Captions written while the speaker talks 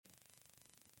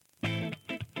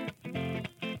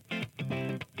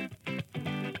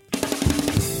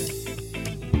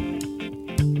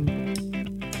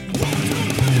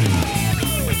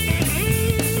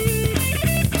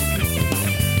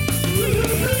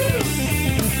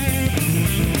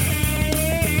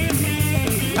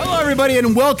everybody,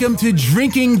 and welcome to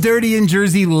Drinking Dirty in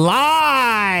Jersey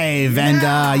Live. And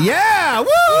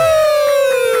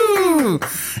woo!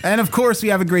 And of course, we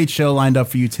have a great show lined up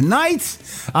for you tonight.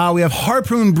 We have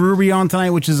Harpoon Brewery on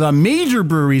tonight, which is a major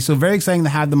brewery, so very exciting to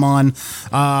have them on.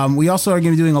 We also are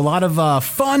going to be doing a lot of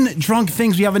fun drunk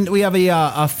things. We have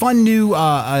a fun new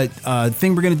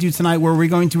thing we're going to do tonight, where we're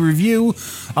going to review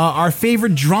our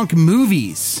favorite drunk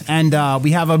movies, and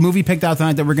we have a movie picked out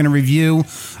tonight that we're going to review,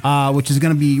 which is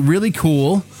going to be really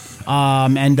cool.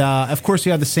 Of course,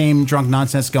 we have the same drunk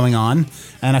nonsense going on,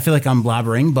 and I feel like I'm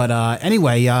blabbering, but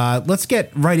anyway, let's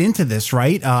get right into this,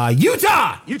 right?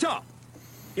 Utah!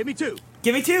 Give me two.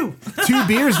 2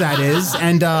 beers, that is,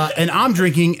 and I'm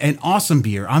drinking an awesome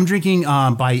beer. I'm drinking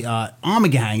by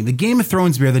Ommegang, the Game of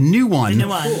Thrones beer, the new one.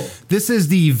 Cool. This is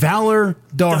the Valor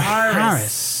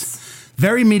Dohaeris.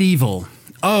 Very medieval.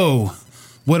 Oh,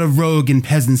 what a rogue and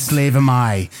peasant slave am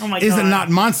I. Oh my Is God. it not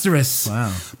monstrous?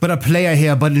 Wow. But a player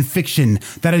here, but in fiction,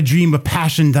 that a dream of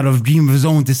passion, that a dream of his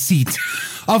own deceit.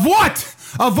 Of what?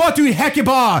 Of what do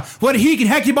Hecuba? What he can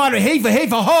Hecuba to hate for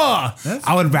her?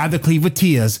 I would rather cleave with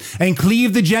tears, and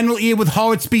cleave the general ear with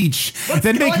horrid speech,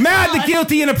 than make going mad on? the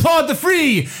guilty and applaud the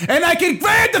free, and I can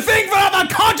grant the thing for I'm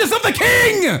unconscious of the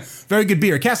king! Very good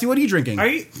beer. Cassie, what are you drinking? Was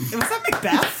that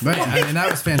Macbeth? Right, and that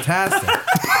was fantastic.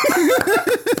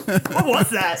 What was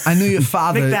that? I knew your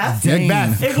father, Macbeth? Dane.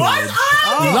 Macbeth. It was?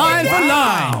 Oh, Line for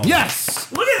wow. line.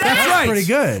 Yes. look at that. That's right. pretty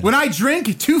good. When I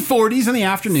drink 2 40s in the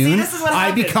afternoon, See, this is what I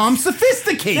happens. become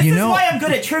sophisticated. This know- is why I'm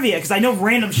good at trivia, because I know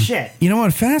random shit. You know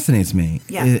what fascinates me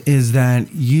Yeah. is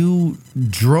that you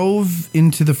drove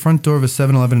into the front door of a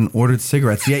 7-Eleven and ordered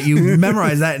cigarettes, yet you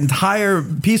memorized that entire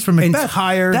piece from Macbeth.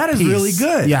 Entire That is piece. really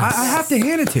good. Yes. I have to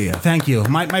hand it to you. Thank you.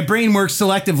 My brain works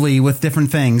selectively with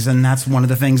different things, and that's one of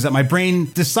the things that my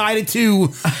brain decided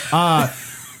to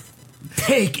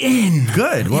take in.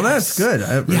 Good. Well, Yes. that's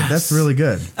good. Yes. That's really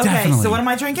good. Okay, Definitely. so what am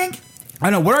I drinking? I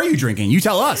know. What are you drinking? You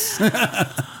tell us.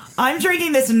 I'm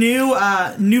drinking this new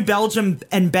New Belgium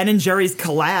and Ben & Jerry's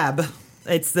collab.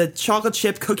 It's the chocolate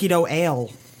chip cookie dough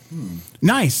ale.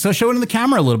 Nice. So show it in the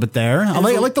camera a little bit there. I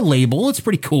like the label. It's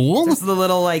pretty cool. There's the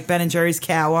little like Ben & Jerry's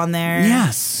cow on there. Yes.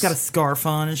 It's got a scarf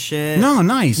on and shit. No,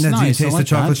 nice. Now, nice. do you I taste like the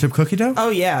chocolate that. chip cookie dough? Oh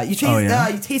yeah, you taste. Oh, yeah?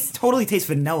 You totally taste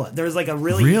vanilla. There's like a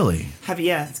really heavy.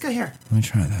 Yeah, it's good here. Let me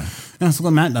try that. Yeah, so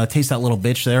let Matt taste that little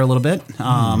bitch there a little bit.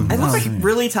 I look like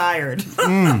really tired. Like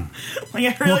I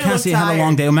really Well, look Cassie tired. had a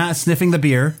long day. Matt sniffing the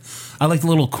beer. I like the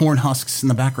little corn husks in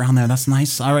the background there. That's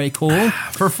nice. All right, cool.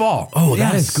 For fall. Oh,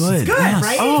 that Yes. is good. Good,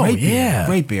 right? Oh, Great beer. yeah.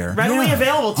 Great beer. Readily Yeah.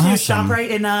 available too. Awesome.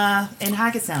 ShopRite in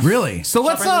Hackettstown. Really? So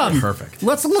let's right there. Perfect.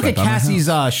 Let's look at Right by my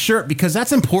Cassie's shirt, because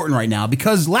that's important right now.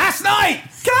 Because last night,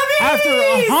 Cubbies! after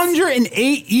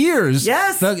 108 years,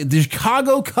 Yes. the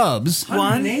Chicago Cubs,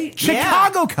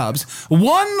 Chicago Cubs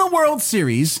won the World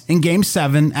Series in Game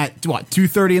 7 at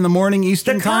 2:30 in the morning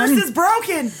Eastern The time. curse is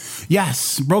broken.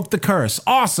 Yes, broke the curse.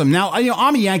 Awesome. Now,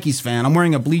 I'm a Yankees fan. I'm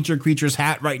wearing a Bleacher Creatures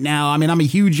hat right now. I mean, I'm a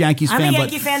huge Yankees I'm fan, a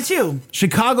Yankee but fan too.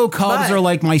 Chicago Cubs But- are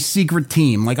like my secret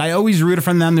team. Like, I always root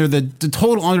for them. They're the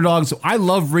total underdogs. I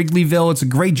love Wrigleyville. It's a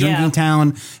great drinking Yeah.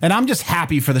 town, and I'm just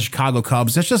happy for the Chicago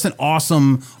Cubs. That's just an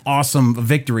awesome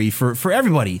victory for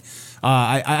everybody.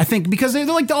 I think because they're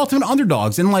like the ultimate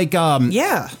underdogs, and like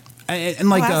Yeah. and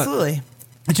like absolutely.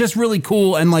 it's just really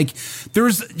cool. And like,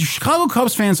 there's Chicago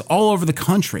Cubs fans all over the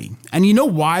country. And you know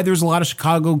why there's a lot of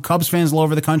Chicago Cubs fans all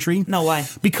over the country? No, why?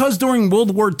 Because during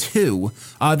World War II,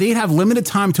 they'd have limited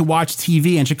time to watch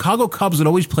TV, and Chicago Cubs would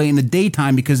always play in the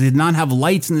daytime because they did not have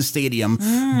lights in the stadium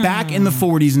back in the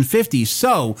 40s and 50s.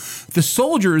 So the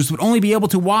soldiers would only be able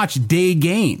to watch day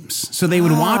games. So they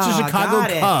would watch the Chicago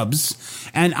got it. Cubs.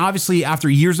 And obviously, after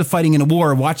years of fighting in a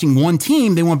war, watching one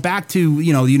team, they went back to, the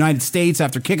United States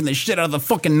after kicking the shit out of the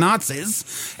fucking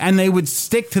Nazis, and they would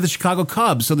stick to the Chicago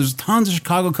Cubs. So there's tons of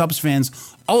Chicago Cubs fans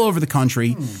all over the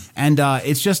country, and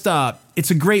it's just it's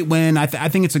a great win. I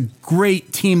think it's a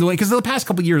great team to win, because the past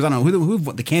couple of years, I don't know who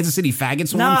the Kansas City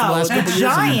Faggots won for the No, last the couple of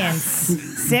years.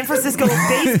 Giants. San Francisco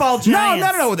baseball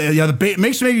Giants. No.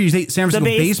 Make sure you say San Francisco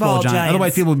baseball Giants. Otherwise,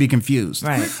 Giants. people would be confused.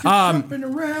 Right. Jumping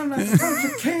around like a bunch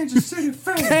of Kansas City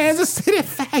fans. Kansas City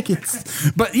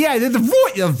Faggots. But yeah,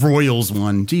 the Royals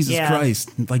won. Jesus Yeah.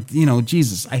 Christ. Like,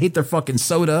 Jesus. I hate their fucking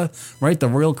soda, right? The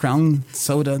Royal Crown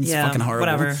soda. It's Yeah, fucking horrible.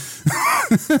 whatever.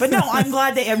 But no,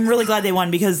 I'm really glad they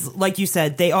won because, like you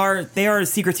said, they are a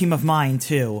secret team of mine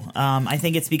too. I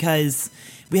think it's because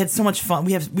we had so much fun.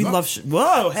 We love.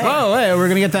 Whoa, hey. Oh, hey, we're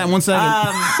gonna get that in 1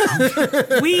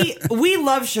 second. We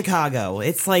love Chicago.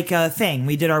 It's like a thing.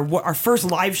 We did our first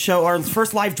live show, our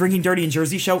first live Drinking Dirty in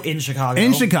Jersey show in Chicago.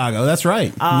 In Chicago, that's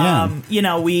right. Yeah. You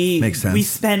know, Makes sense.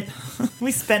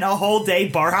 we spent a whole day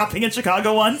bar hopping in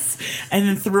Chicago once, and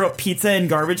then threw up pizza in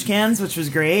garbage cans, which was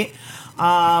great.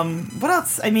 What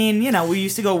else? I mean, you know, we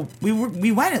used to go.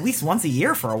 We went at least once a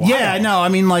year for a while. Yeah, I know. I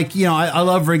mean, like, you know, I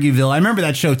love Riggyville. I remember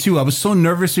that show too. I was so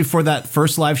nervous before that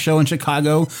first live show in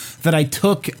Chicago that I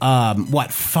took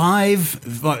five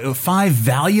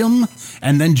Valium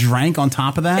and then drank on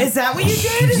top of that. Is that what you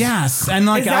did? Yes, and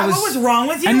like Is that I was, what was wrong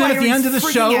with you? And then Why at the you end of the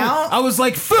freaking show, out? I was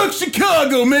like, "Fuck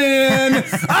Chicago, man!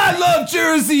 I love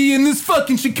Jersey and this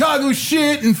fucking Chicago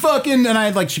shit and fucking." And I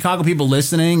had like Chicago people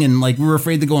listening, and like we were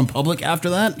afraid to go in public after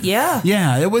that.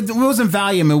 Yeah. It wasn't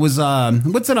Valium. It was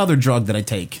what's that other drug that I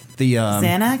take? The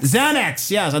Xanax?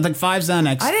 Xanax. Yes, I took 5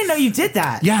 Xanax. I didn't know you did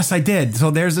that. Yes, I did. So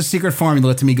there's the secret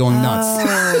formula to me going nuts.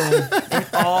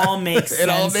 It all makes sense. It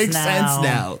all makes sense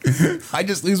now. I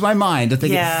just lose my mind.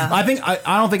 Yeah. I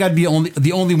don't think I'd be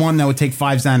the only one that would take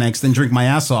 5 Xanax, then drink my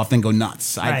ass off, then go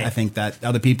nuts. Right. I think that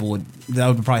other people would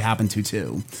probably happen to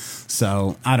too.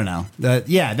 So I don't know.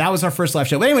 That was our first live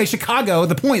show. But anyway, Chicago.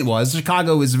 The point was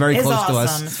Chicago is very It's close awesome. to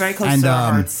us. It's very close to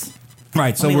our hearts.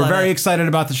 Right, so We we're love very it. excited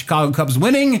about the Chicago Cubs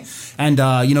winning, and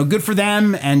good for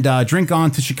them, and drink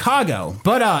on to Chicago.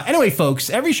 But anyway, folks,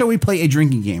 every show we play a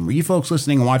drinking game where you folks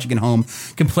listening and watching at home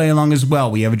can play along as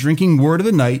well. We have a drinking word of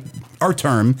the night, our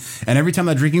term, and every time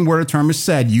that drinking word or term is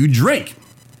said, you drink.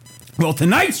 Well,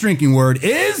 tonight's drinking word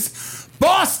is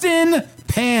Boston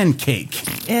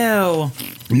pancake. Ew.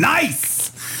 Nice.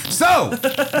 So,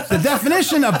 the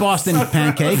definition of Boston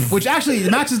pancake, which actually,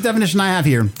 Max's definition I have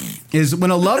here, is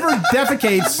when a lover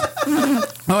defecates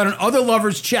on another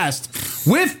lover's chest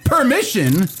with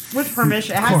permission. With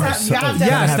permission. It has to have,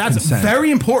 Yes, have that's consent.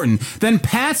 very important. Then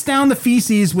pats down the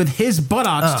feces with his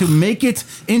buttocks to make it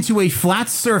into a flat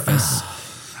surface.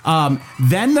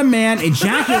 Then the man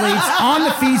ejaculates on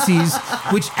the feces,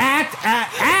 which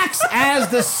acts as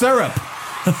the syrup.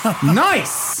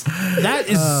 Nice. That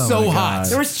is so hot.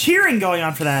 There was cheering going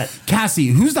on for that. Cassie,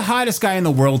 who's the hottest guy in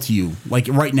the world to you? Like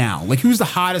right now? Like who's the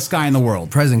hottest guy in the world?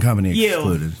 Present company You.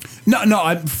 excluded.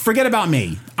 No, forget about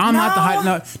me. I'm not the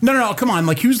hot. No. Come on.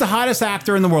 Like, who's the hottest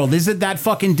actor in the world? Is it that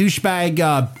fucking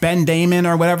douchebag Ben Damon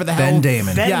or whatever the hell? Ben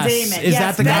Damon. Ben Yes. Damon. Is Yes,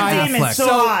 that the Ben guy? Damon's Affleck. so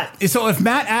hot. So if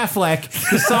Matt Affleck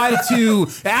decided to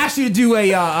ask you to do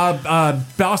a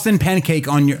Boston pancake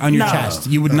on your No. chest,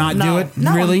 you would not do it?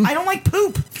 No, Really? I don't like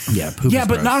poop. Yeah, poop Yeah, is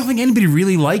but gross. I don't think anybody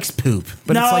really likes poop.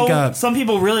 But no, it's like a. some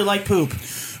people really like poop.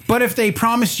 But if they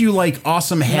promised you like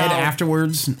awesome head No.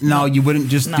 afterwards, no, you wouldn't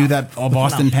just No. do that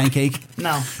Boston No. pancake.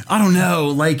 No. I don't know.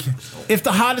 Like, if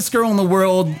the hottest girl in the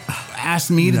world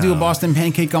asked me to do a No. Boston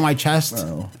pancake on my chest,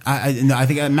 No. I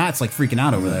think Matt's like freaking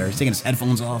out over there. He's taking his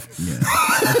headphones off. Yeah.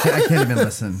 I can't even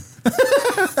listen.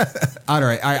 All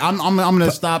right. I'm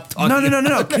gonna stop talking.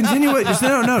 No. Continue it. Just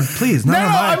no, please. No, Not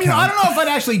on my I mean, account. I don't know if I'd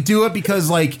actually do it because,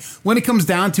 like, when it comes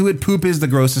down to it, poop is the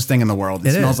grossest thing in the world. It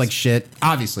It smells is. like shit,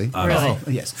 obviously. Really?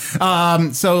 Yes.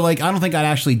 So, like, I don't think I'd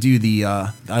actually do the,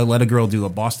 I let a girl do a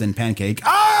Boston pancake.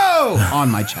 Oh! On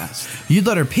my chest. You'd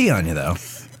let her pee on you, though.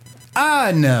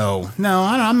 No.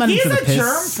 I'm not He's into the a piss.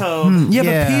 germphobe. Yeah,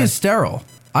 Yeah. but pee is sterile.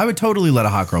 I would totally let a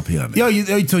hot girl pee on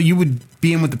me. So you would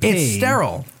be in with the pee. It's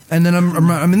sterile. And then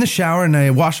I'm in the shower and I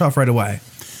wash off right away.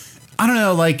 I don't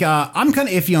know, like, I'm kind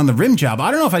of iffy on the rim job.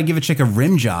 I don't know if I'd give a chick a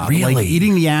rim job. Really? Like,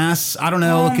 eating the ass, I don't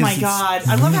know. Oh 'cause my it's- god!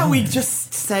 I love how we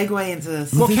just segue into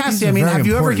this. Well, These Cassie, things I are mean, very have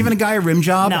you ever important. given a guy a rim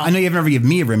job? No. I know you've never given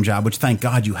me a rim job, which thank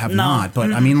God you have No. not.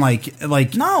 But I mean, like,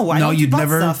 No, I don't do you'd butt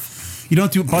never. stuff. You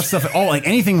don't do butt stuff at all, like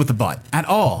anything with the butt at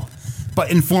all. But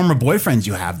in former boyfriends,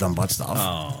 you have done butt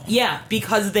stuff Yeah,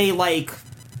 because they like.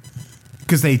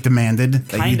 because they demanded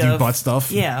that you Kind do of. butt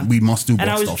stuff. Yeah. we must do And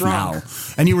I butt was stuff drunk. now.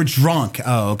 And you were drunk.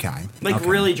 Oh, okay. Like Okay.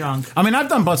 really drunk. I mean, I've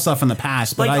done butt stuff in the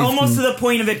past, but Like I've, almost to the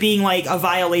point of it being like a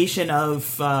violation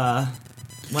of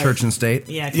like, Church and state.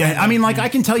 Yeah, Yeah, kinda. I mean, like, I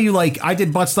can tell you, like, I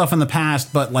did butt stuff in the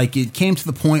past, but, like, it came to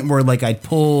the point where, like, I'd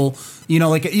pull, when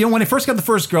I first got the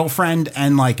first girlfriend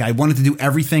and, like, I wanted to do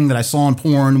everything that I saw in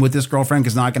porn with this girlfriend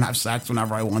because now I can have sex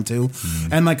whenever I want to.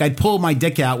 And, like, I'd pull my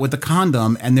dick out with the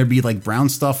condom and there'd be, like, brown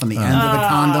stuff on the end of the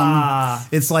condom.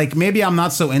 It's like, maybe I'm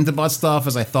not so into butt stuff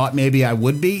as I thought maybe I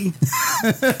would be.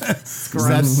 That's,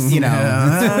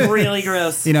 That's really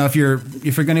gross. if you're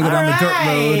going to go down the dirt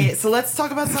road. So let's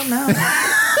talk about something else.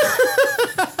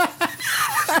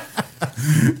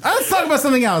 Let's talk about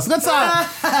something else. Let's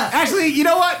actually, you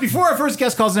know what? Before our first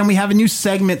guest calls in, we have a new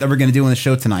segment that we're going to do on the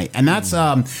show tonight, and that's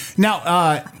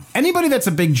now. Anybody that's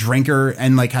a big drinker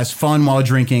and like has fun while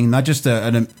drinking, not just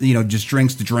just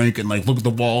drinks to drink and like look at the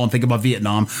wall and think about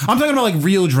Vietnam. I'm talking about like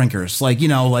real drinkers, like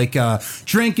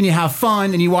drink and you have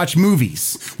fun and you watch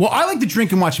movies. Well, I like to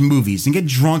drink and watch movies and get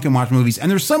drunk and watch movies. And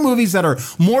there's some movies that are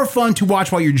more fun to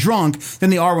watch while you're drunk than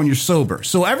they are when you're sober.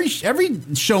 So every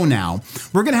show now,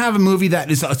 we're gonna have a movie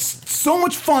that is so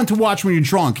much fun to watch when you're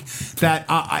drunk that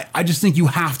I just think you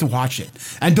have to watch it.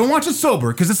 And don't watch it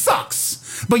sober because it sucks.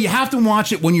 But you have to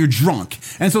watch it when you're drunk.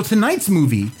 And so tonight's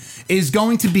movie is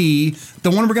going to be, the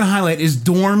one we're going to highlight is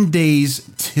Dorm Days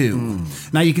 2.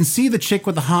 Now you can see the chick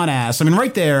with the hot ass. I mean,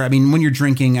 right there, I mean, when you're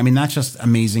drinking, I mean, that's just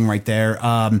amazing right there.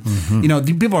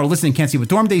 The people are listening can't see, but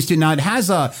Dorm Days 2, now it has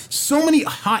so many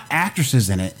hot actresses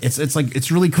in it. It's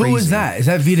really crazy. Who is that? Is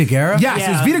that Vita Guerra? Yes,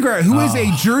 Yeah. it's Vita Guerra, who is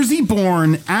a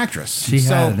Jersey-born actress. She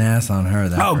had an ass on her.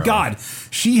 That Oh girl. God,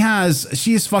 she has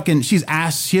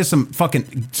some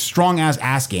fucking strong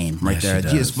ass game right Yeah, there. she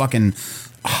She is does. fucking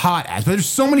hot ass. But there's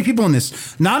so many people in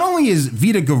this. Not only is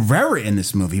Vita Guerra in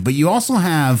this movie, but you also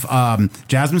have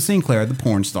Jasmine St. Clair, the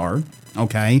porn star.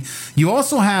 Okay, you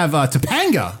also have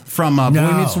Topanga from Boy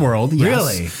No. Meets World. Yes.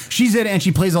 Really? She's in it, and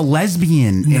she plays a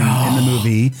lesbian in the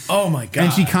movie. Oh my God.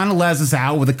 And she kind of lets us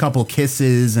out with a couple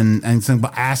kisses and some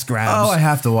ass grabs. Oh, I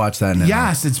have to watch that now.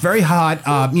 Yes, it's very hot.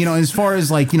 As far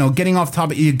as like, getting off the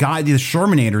topic, you got the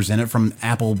Shormanators in it from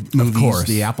Apple movies, course.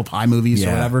 the Apple Pie movies or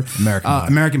Yeah, whatever. American Pie.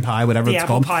 American Pie, whatever The it's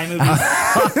apple called. pie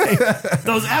movies.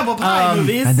 Those apple pie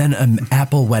movies. And then an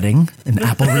Apple wedding, an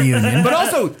Apple reunion. But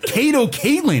also, Kato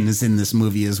Kaelin is in this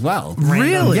movie as well.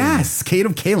 Really? Yes, Kato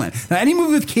Kaelin. Now, any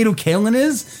movie with Kato Kaelin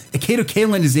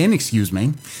is in, excuse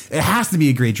me, it has to be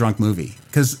a great drunk movie.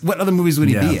 Because what other movies would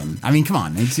he be Yeah. in? I mean, come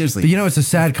on, seriously. But it's a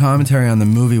sad commentary on the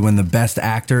movie when the best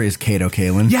actor is Kato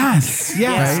Kaelin. Yes,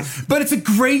 yes. Right? But it's a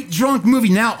great drunk movie.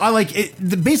 Now, I like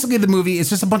it. Basically, the movie is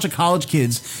just a bunch of college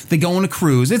kids. They go on a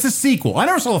cruise. It's a sequel. I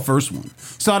never saw the first one,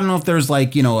 so I don't know if there's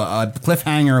like a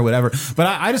cliffhanger or whatever. But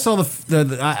I just saw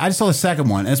I just saw the second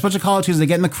one. And it's a bunch of college kids. They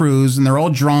get in the cruise and they're all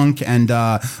drunk, and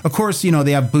of course,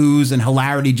 they have booze and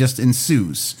hilarity just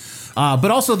ensues.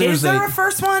 But also, there's Is there a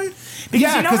first one? Because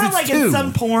Yeah, you know 'cause how it's like two. in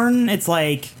some porn, it's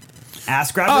like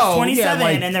ass grab is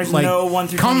 27 and there's no 1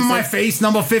 through 26. Come in my face,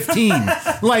 number 15.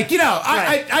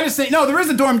 I just think, no, there is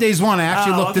a Dorm Days one. I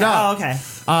actually looked it up. Oh, okay.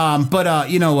 Not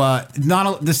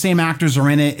the same actors are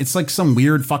in it. It's like some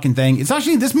weird fucking thing. It's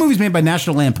actually, this movie's made by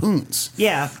National Lampoons.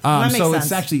 Yeah, that makes so sense.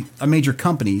 it's actually a major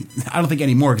company. I don't think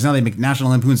anymore because now they make National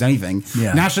Lampoons anything.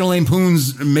 Yeah. National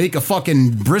Lampoons make a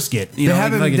fucking brisket. They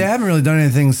haven't really done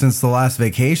anything since The Last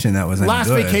Vacation that was any Last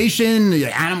good. Vacation,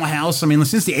 Animal House. I mean,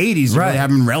 since the 80s, Right. they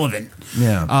haven't been relevant.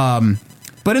 Yeah.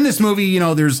 But in this movie,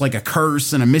 there's like a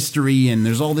curse and a mystery and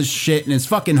there's all this shit and it's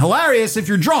fucking hilarious if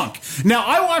you're drunk. Now,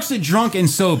 I watched it drunk and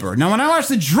sober. Now, when I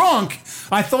watched it drunk,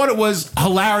 I thought it was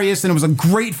hilarious and it was a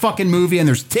great fucking movie and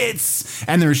there's tits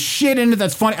and there's shit in it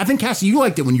that's funny. I think, Cassie, you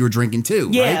liked it when you were drinking too,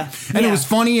 Yeah, right? And it yeah. was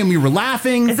funny and we were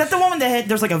laughing. Is that the one with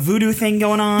there's like a voodoo thing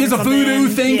going on? There's or a something? voodoo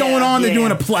thing Yeah, going on. They're yeah.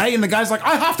 doing a play, and the guy's like,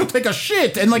 "I have to take a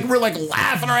shit," and like we're like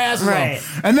laughing our asses Right.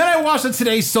 off. And then I watched it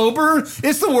today sober.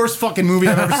 It's the worst fucking movie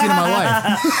I've ever seen in my life.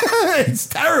 It's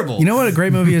terrible. You know what a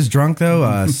great movie is drunk,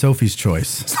 though? Sophie's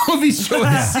Choice. Sophie's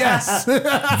Choice. Yes,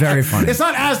 Very funny. it's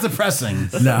not as depressing.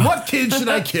 No. What kid should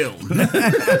I kill?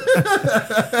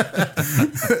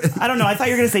 I don't know. I thought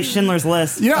you were going to say Schindler's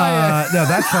List. Yeah, No,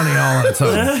 that's funny all on its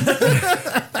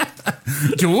own.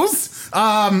 Jules.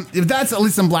 That's at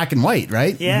least in black and white,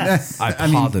 right? Yeah. I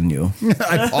pardon you.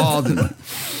 I pardon.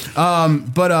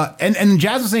 And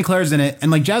Jasmine St. Clair's in it,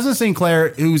 and like Jasmine St. Clair,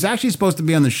 who's actually supposed to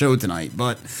be on the show tonight,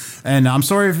 and I'm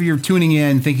sorry if you're tuning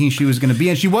in thinking she was going to be,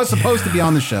 and she was supposed to be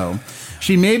on the show.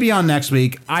 She may be on next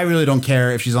week. I really don't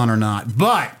care if she's on or not,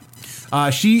 but.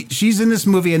 She's in this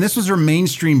movie, and this was her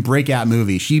mainstream breakout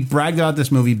movie. She bragged about this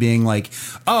movie being like,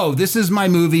 "Oh, this is my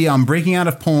movie. I'm breaking out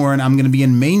of porn. I'm going to be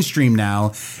in mainstream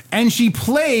now." And she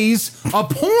plays a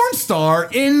porn star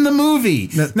in the movie.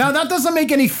 Now that doesn't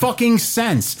make any fucking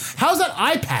sense. How's that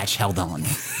eye patch held on?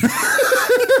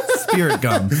 Spirit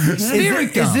Gum.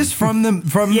 Spirit Gum. Is this from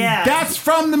Yeah. That's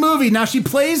from the movie. Now she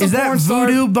plays. Is a that porn star.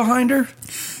 voodoo behind her?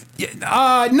 No.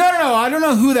 I don't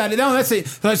know who that is. No, that's it.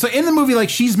 So in the movie,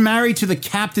 like she's married to the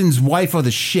captain's wife of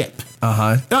the ship.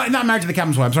 Uh-huh. No, not married to the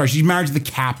captain's wife. I'm sorry. She's married to the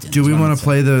captain. Do we want to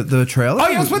play the trailer? Oh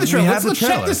yeah, let's play the trailer. We have Let's the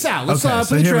check trailer. this out. Let's Okay, so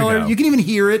play the here we trailer. go. You can even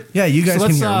hear it. Yeah, you guys So can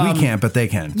let's, hear it. We can't, but they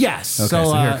can. Yes. Okay,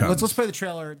 so here it comes. let's play the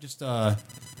trailer. Just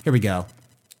here we go.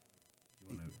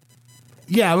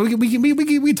 Yeah,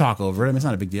 we talk over it. I mean, it's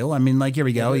not a big deal. I mean, like, here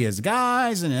we go. He has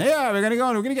guys, and yeah, we're gonna go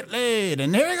and we're gonna get laid,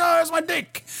 and here we go. Here's my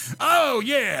dick. Oh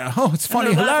yeah. Oh, it's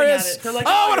funny, they're laughing hilarious. at it. They're like,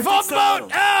 oh, what a "Oh, false so."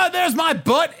 boat. Oh, there's my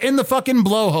butt in the fucking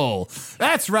blowhole.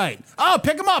 That's right. Oh,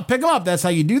 pick him up. That's how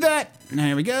you do that. And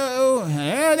here we go.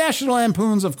 National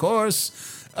Lampoons, of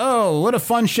course. Oh, what a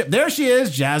fun ship. There she is,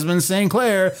 Jasmine St.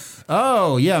 Clair.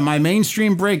 Oh, yeah, my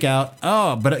mainstream breakout.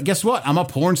 Oh, but guess what? I'm a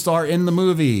porn star in the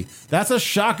movie. That's a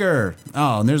shocker.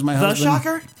 Oh, and there's my The husband.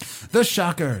 shocker? The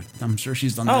shocker. I'm sure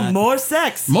she's done Oh, that. more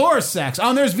sex. More sex. Oh,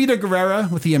 and there's Vita Guerrera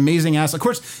with the amazing ass. Of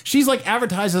course, she's like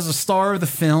advertised as a star of the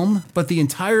film, but the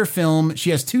entire film, she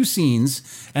has 2 scenes,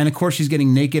 and of course she's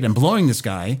getting naked and blowing this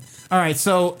guy. All right,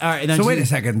 so So wait a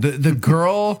second. The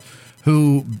girl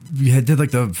who did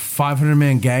like the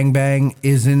 500-man gangbang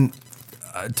isn't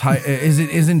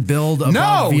billed above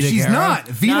No, Vita she's Guerra? not.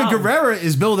 Vita No. Guerrera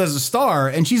is billed as a star,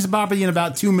 and she's probably in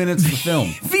about 2 minutes of the film.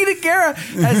 Vita Guerra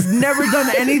has never done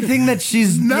anything that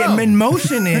she's No. in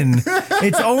motion in.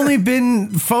 It's only been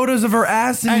photos of her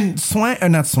ass and swank, or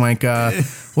not swank.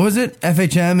 What was it?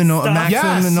 FHM and all,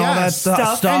 Maxim and all that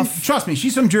stuff. And trust me,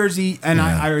 she's from Jersey, and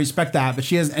Yeah. I respect that. But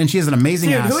she has an amazing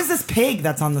Dude, ass. who is this pig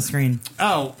that's on the screen?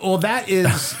 Oh, well, that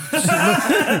is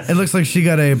It looks like she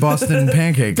got a Boston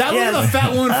pancake. that Yes. was the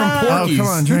fat woman from Oh, Porky's. come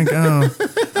on, drink. Oh.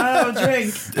 Oh,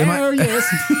 drink. Oh,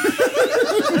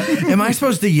 yes. Am I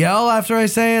supposed to yell after I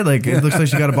say it? Like, it looks like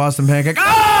she got a Boston pancake.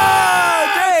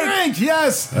 Oh, drink! Drink,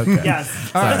 yes.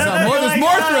 Yes. All right, so there's Like, more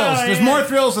oh, thrills. There's yeah. more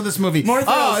thrills in this movie. More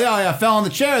thrills. Oh, yeah, fell on the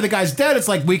chair. The guy's dead. It's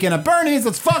like Weekend at Bernie's.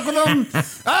 Let's fuck with him.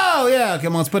 Oh, yeah.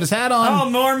 Come on, let's put his hat on. Oh,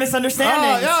 more Oh,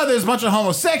 misunderstandings. yeah, there's a bunch of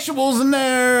homosexuals in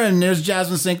there, and there's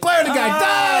Jasmine St. Clair. The guy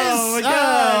dies. Oh, my God.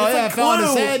 Oh, It's yeah, a fell on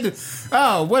his clue. head.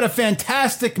 Oh, what a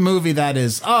fantastic movie that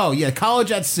is. Oh, yeah,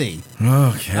 College at Sea.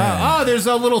 Okay. Oh, there's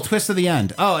a little twist at the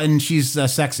end. Oh, and she's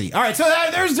sexy. All right, so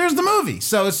there's the movie.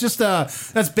 So it's just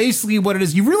that's basically what it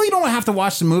is. You really don't have to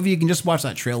watch the movie. You can just watch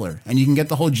that trailer, and you can get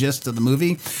the whole gist of the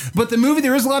movie. But the movie,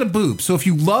 there is a lot of boobs. So if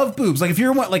you love boobs, like if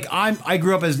you're like I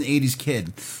grew up as an '80s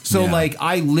kid, so Yeah. like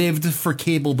I lived for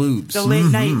cable boobs. The late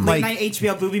night Like-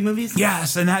 HBO booby movies?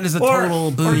 Yes, and that is a Or,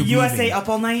 total boob or USA movie. Up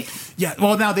All Night? Yeah,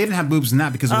 well, now they didn't have boobs in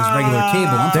that because it was regular cable.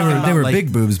 I'm They talking were about, like,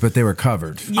 big boobs, but they were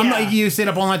covered. Yeah. I'm like, you stayed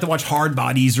up all night to watch Hard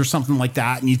Bodies or something like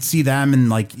that, and you'd see them and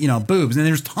like boobs, and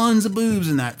there's tons of boobs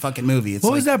in that fucking movie. It's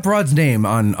What like, was that broad's name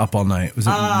on Up All Night? Was it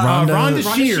Rhonda? Rhonda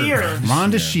Rhonda Shear. Shear.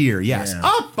 Rhonda Shear, yes. Yeah.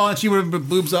 Up all she would have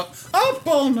boobs up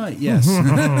all night, yes.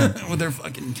 With their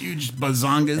fucking huge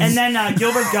bazongas. And then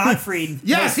Gilbert Gottfried.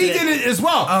 yes, he hosted did it as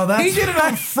well. Oh, that's he did it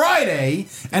on Friday,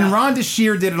 and Rhonda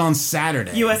Shear did it on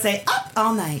Saturday. USA Up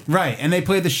All Night. Right, and they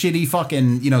played the shitty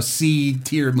fucking C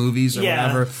tier movies or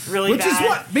Yeah, whatever, really which bad. is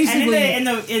what basically. And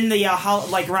in the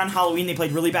like around Halloween, they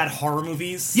played really bad horror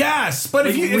movies. Yes, but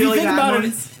if Like you really think bad about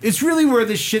ones. it, it's really where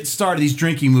this shit started. These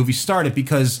drinking movies started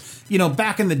because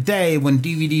back in the day when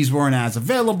DVDs weren't as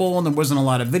available and there wasn't a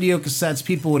lot of video cassettes,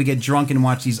 people would get drunk and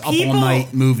watch these up all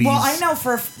night movies. Well, I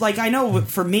know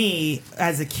for me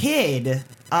as a kid,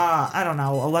 I don't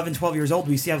know, 11, 12 years old,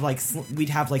 we used to have we'd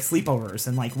have sleepovers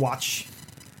and watch.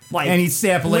 And he'd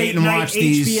stay up late and night watch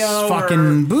these HBO fucking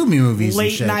or booby movies. and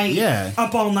late shit. night, yeah.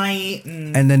 Up All Night.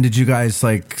 And And then did you guys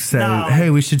say, No. hey,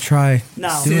 we should try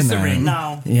No. doing Scissoring.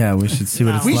 that? no, Yeah, we should see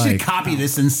what No. it's We like. should copy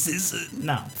this and scissor.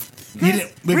 no. You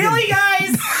didn't- we Really, didn't-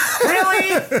 guys?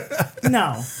 Really?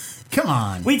 No. Come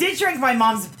on. We did drink my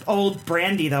mom's old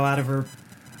brandy though out of her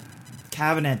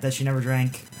cabinet that she never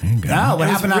drank. There you go. Oh, what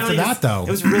It was happened after really that just- though?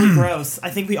 It was really gross. I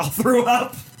think we all threw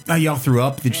up. Oh, y'all threw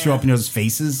up? Did you throw Yeah. up in those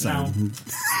faces? No.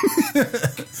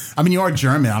 I mean, you are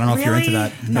German. I don't know if you're into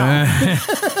Really? that.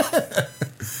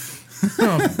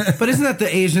 No. But isn't that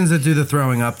the Asians that do the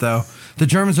throwing up, though? The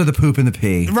Germans are the poop and the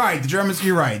pee. Right, the Germans.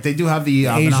 You're right. They do have the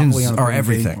Asians monopoly on the are movie.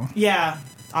 everything. Yeah.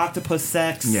 Octopus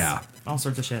sex. Yeah. All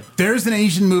sorts of shit. There's an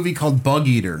Asian movie called Bug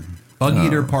Eater. Bug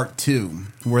Eater Part 2,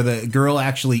 where the girl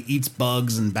actually eats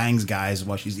bugs and bangs guys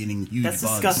while she's eating huge That's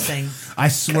bugs. disgusting. I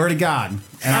swear to God.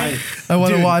 And I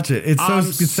want to Dude, watch it. It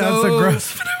sounds so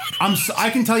gross. I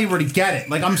can tell you where to get it.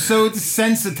 Like, I'm so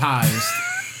desensitized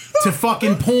to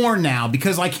fucking porn now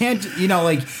because I can't,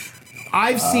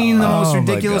 I've seen the most Oh, my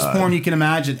ridiculous God. porn you can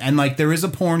imagine. And, there is a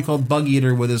porn called Bug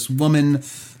Eater where this woman,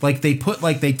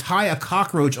 they tie a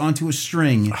cockroach onto a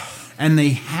string and they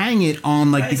hang it on,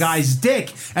 the guy's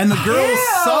dick. And the girl Ew.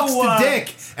 sucks the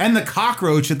dick and the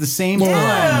cockroach at the same time.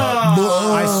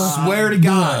 I swear to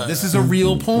God, this is a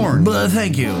real porn.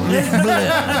 Thank you.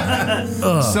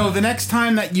 So the next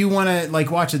time that you want to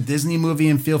watch a Disney movie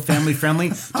and feel family friendly,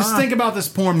 just think about this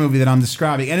porn movie that I'm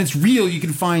describing, and it's real. You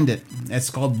can find it, It's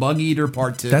called Bug Eater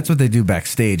Part 2. That's what they do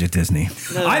backstage at Disney.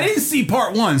 I didn't see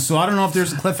Part 1, so I don't know if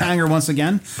there's a cliffhanger once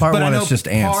again. Part but 1 I know is just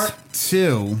ants. Part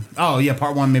 2. Oh, yeah,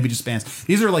 Part 1 maybe just ants.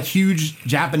 These are like huge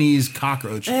Japanese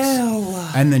cockroaches. Ew.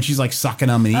 And then she's like sucking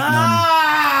them and eating them.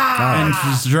 And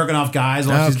she's jerking off guys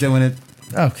while she's doing it.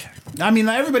 Okay. I mean,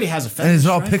 everybody has a fetish. And is it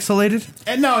all right? pixelated?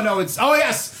 And no, it's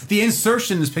yes, the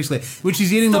insertion is pixelated, which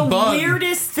he's eating the bug.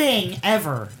 Weirdest thing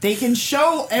ever. They can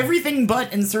show everything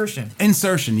but insertion.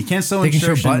 Insertion. You can't show They can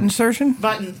insertion. show butt insertion?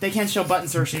 Button. They can't show butt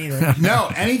insertion either.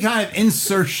 No, any kind of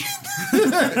insertion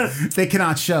they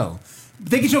cannot show.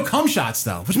 They can show cum shots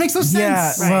though, which makes no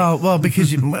sense. Yeah, well,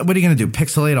 because what are you going to do?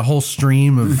 Pixelate a whole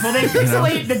stream of. Well, they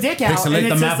pixelate the dick out, Pixelate and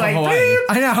the it's map just of like, Hawaii. beep.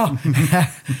 I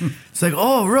know. It's like,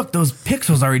 oh, look, those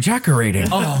pixels are ejaculating.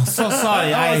 Oh, so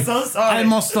sorry. I so sorry. I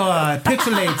must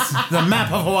pixelate the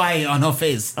map of Hawaii on her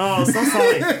face. Oh, so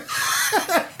sorry.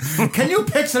 Can you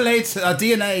pixelate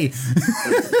DNA?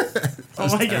 Oh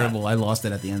my god. Terrible. I lost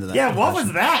it at the end of that. Yeah, what impression.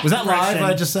 was that? Was that live? impression?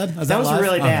 What I just said? That was live?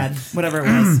 really Oh. bad. Whatever it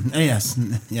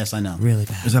was. Yes, I know. Really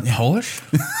bad. Is that Polish?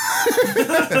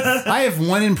 I have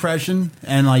one impression,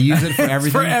 and I use it for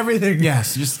everything. For everything.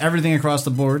 Yes, just everything across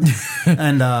the board.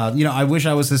 And I wish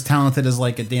I was as talented as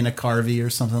like a Dana Carvey or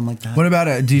something like that. What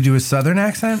about do you do a Southern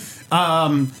accent?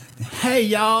 Hey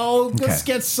y'all, let's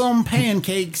Okay. get some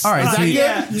pancakes. All right, Is so that you, good?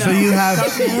 Yeah, no. so you have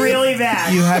That's really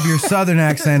bad. you have your Southern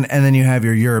accent and then you have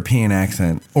your European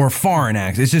accent or foreign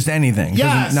accent. It's just anything,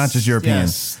 Yes, not just European.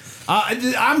 Yes.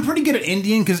 I'm pretty good at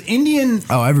Indian because Indian.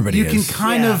 Oh, everybody You is. can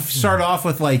kind Yeah. of start off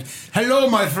with like, "Hello,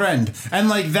 my friend," and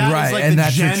like that is Right, like and the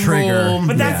that's your general. trigger.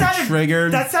 But that Yeah. sounded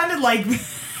Triggered. That sounded like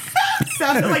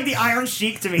sounded like the Iron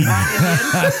Sheik to me. Not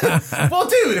Indian. Well,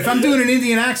 dude, if I'm doing an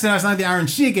Indian accent, it's not the Iron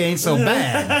Sheik. It ain't so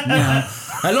bad. You know?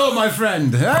 Hello, my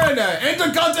friend. Hey there,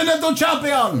 Intercontinental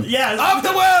Champion. Yes. Of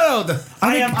the world.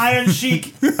 I am Iron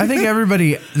Sheik. I think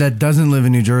everybody that doesn't live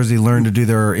in New Jersey learned to do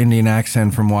their Indian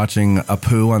accent from watching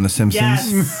Apu on The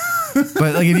Simpsons. Yes.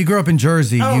 But like if you grew up in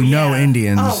Jersey, Oh, you know yeah.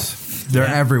 Indians. Oh. They're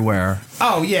everywhere.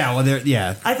 Oh yeah, well,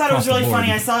 yeah. I thought it was across the really board.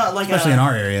 funny. I saw like Especially in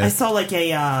our area. I saw like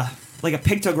a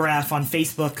pictograph on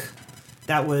Facebook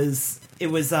that was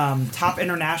top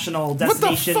international What the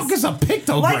destinations. fuck is a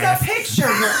pictograph? like a picture?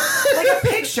 Like a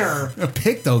picture. A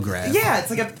pictograph. Yeah, it's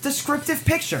like a descriptive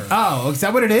picture. Oh, is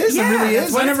that what it is? Yeah, it really that's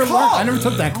is. what I never it's learned. called. I never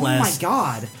took that Oh class. my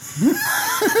god.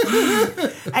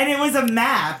 And it was a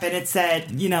map, and it said,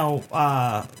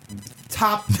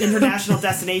 top international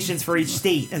destinations for each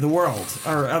state of the world,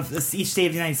 or of each state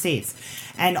of the United States.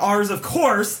 And ours, of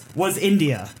course, was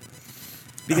India.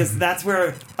 Because that's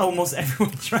where almost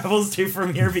everyone travels to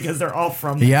from here because they're all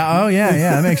from there. Yeah. Oh yeah.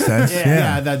 Yeah. That makes sense. Yeah.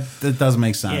 yeah. Yeah, that does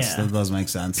make sense. Yeah. That does make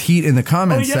sense. Pete in the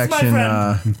comments Oh, yes, my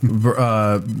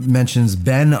section mentions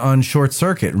Ben on Short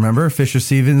Circuit. Remember Fisher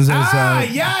Stevens as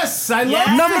Yes, I love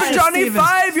Yes. number Fisher Johnny Stevens.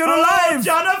 5. You're alive.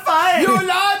 John of Five! You're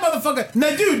alive, motherfucker.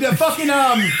 No, dude, the fucking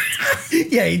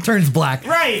Yeah, he turns black.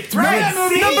 Right, that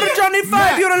movie? See? Number Johnny 5.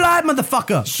 Yeah. You're alive,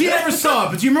 motherfucker. She never saw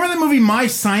it, but do you remember the movie My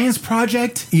Science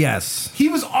Project? Yes. He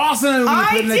was awesome. In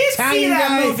I an did see Italian that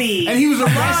guy, movie. and he was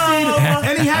arrested, Oh.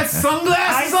 and he had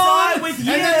sunglasses I saw on. it with And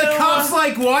then the you. cops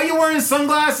like, "Why are you wearing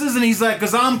sunglasses?" And he's like,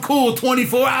 "Cause I'm cool,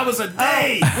 24 hours a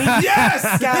day."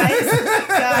 Yes,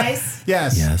 Guys,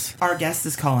 yes, Yes. our guest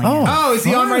is calling Oh. in. Oh, is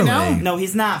he on right now? Finally. No,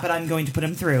 he's not, but I'm going to put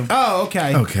him through. Oh,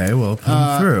 okay. Okay, well, put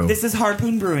him through. This is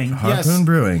Harpoon Brewing. Yes. Harpoon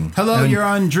Brewing. Hello, And- you're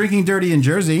on Drinking Dirty in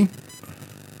Jersey.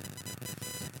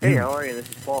 Hey, how are you? This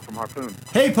is Paul from Harpoon.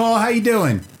 Hey, Paul, how you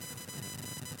doing?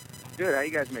 Good. How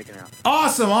you guys making out?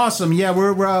 Awesome. Yeah,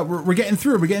 we're getting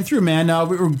through. We're getting through, man.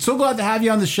 We're so glad to have you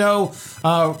on the show.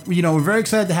 We're very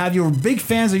excited to have you. We're big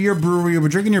fans of your brewery. We're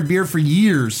drinking your beer for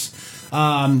years.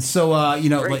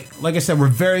 Like I said, we're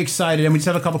very excited, and we just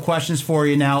have a couple questions for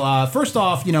you now. First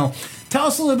off, tell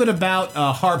us a little bit about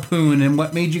Harpoon and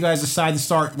what made you guys decide to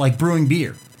start brewing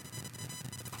beer.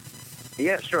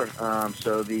 Yeah, sure.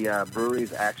 So the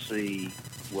brewery's actually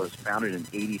was founded in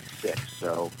 '86.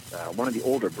 So one of the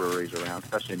older breweries around,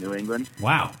 especially in New England.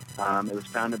 Wow. It was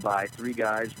founded by three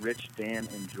guys, Rich, Dan,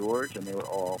 and George, and they were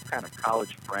all kind of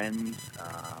college friends.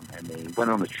 And they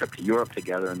went on a trip to Europe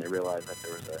together, and they realized that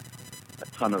there was a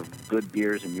ton of good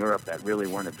beers in Europe that really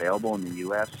weren't available in the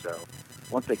U.S. So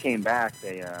once they came back,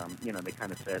 they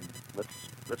kind of said,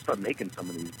 let's start making some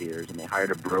of these beers. And they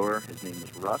hired a brewer. His name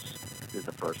was Russ. He was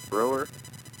the first brewer.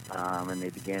 And they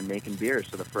began making beers.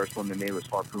 So the first one they made was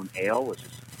Harpoon Ale, which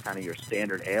is kind of your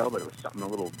standard ale, but it was something a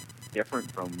little different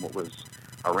from what was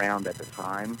around at the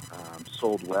time.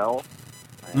 Sold well.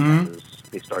 And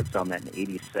they started selling that in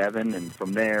 '87, and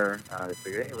from there they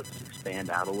figured, hey, let's expand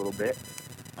out a little bit.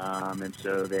 And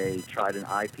so they tried an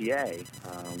IPA,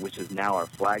 which is now our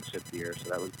flagship beer. So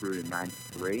that was brewed in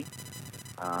 '93,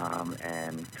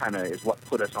 and kind of is what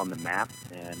put us on the map,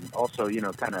 and also,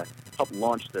 kind of helped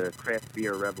launch the craft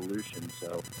beer revolution.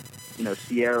 So,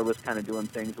 Sierra was kind of doing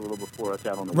things a little before us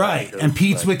out on the right, West Coast, and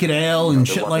Pete's but, Wicked Ale and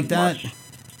there shit like that. wasn't much.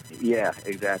 Yeah,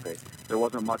 exactly. There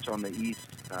wasn't much on the East,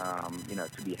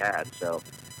 to be had. So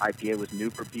IPA was new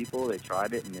for people. They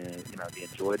tried it, and they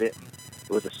enjoyed it. And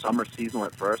it was a summer season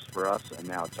at first for us, and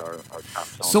now it's our top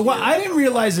song. So what? I didn't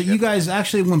realize that you guys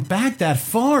actually went back that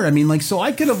far. I mean, so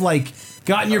I could have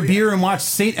gotten your beer and watched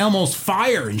St. Elmo's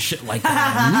Fire and shit like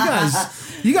that. I mean,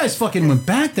 you guys fucking went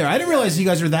back there. I didn't realize you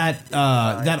guys were that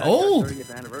old.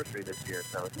 30th anniversary this year,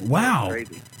 so it's Wow.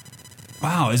 crazy.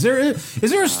 Wow, is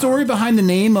there a story behind the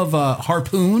name of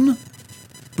Harpoon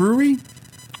Brewery?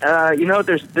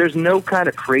 There's no kind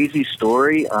of crazy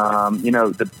story.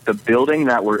 The building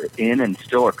that we're in and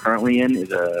still are currently in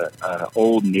is a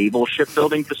old naval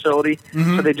shipbuilding facility.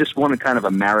 Mm-hmm. So they just wanted kind of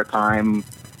a maritime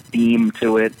theme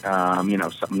to it.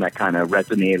 Something that kind of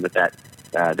resonated with that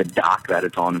the dock that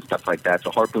it's on and stuff like that.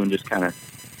 So Harpoon just kind of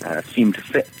seemed to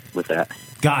fit with that.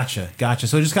 Gotcha.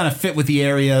 So it just kind of fit with the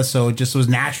area, so it just was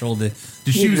natural to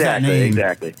choose that name.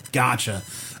 Exactly. Gotcha.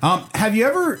 Have you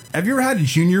ever had a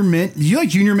junior mint? Do you like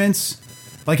junior mints?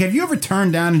 Have you ever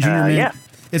turned down a junior mint? Yeah.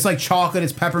 It's like chocolate.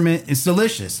 It's peppermint. It's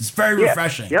delicious. It's very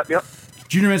refreshing. Yep.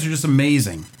 Junior mints are just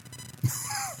amazing.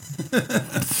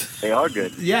 They are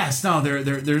good. Yes. No,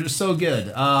 they're just so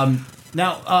good.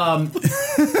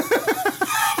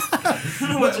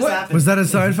 What just happened? Was that a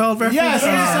Seinfeld reference? Yes,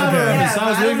 Yeah, I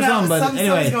was I waiting for don't something, know. but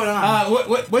anyway. Something's going on.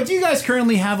 What do you guys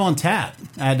currently have on tap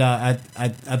at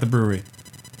the brewery?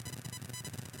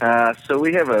 So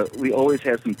we always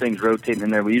have some things rotating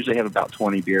in there. We usually have about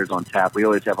 20 beers on tap. We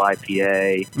always have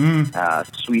IPA,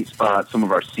 Sweet Spot, some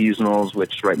of our seasonals,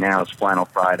 which right now is Flannel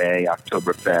Friday,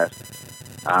 Oktoberfest.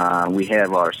 We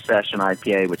have our Session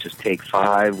IPA, which is Take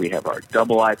 5. We have our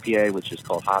Double IPA, which is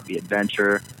called Hoppy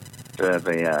Adventure. We have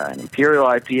an Imperial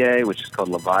IPA, which is called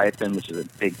Leviathan, which is a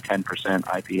big 10%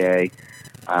 IPA.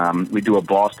 We do a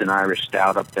Boston Irish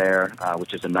Stout up there,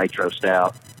 which is a nitro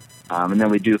stout. And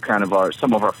then we do kind of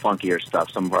some of our funkier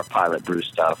stuff, some of our Pilot Brew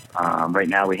stuff. Right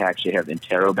now we actually have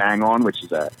Interrobang on, which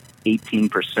is a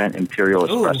 18% Imperial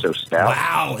Espresso Stout.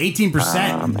 Wow,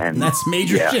 18%. And that's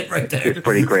major shit right there. It's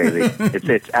pretty crazy.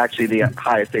 It's actually the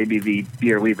highest ABV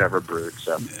beer we've ever brewed.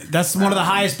 So that's one of the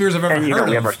highest beers I've ever heard of.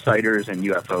 We have our ciders and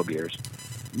UFO beers.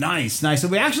 Nice. So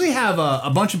we actually have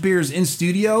a bunch of beers in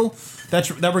studio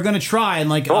that we're going to try,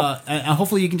 and and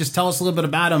hopefully you can just tell us a little bit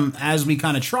about them as we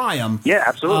kind of try them. Yeah,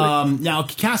 absolutely. Now,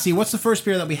 Cassie, what's the first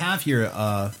beer that we have here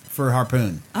for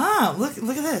Harpoon? Oh, look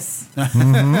at this. Oh,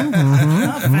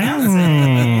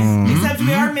 fancy. Except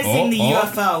we are missing the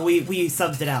UFO. We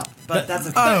subbed it out, but that's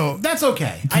okay. That's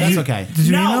okay. That's okay. Did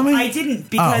you email me? I didn't,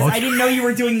 because I didn't know you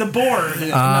were doing the board.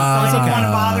 So I didn't want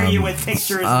to bother you with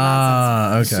pictures and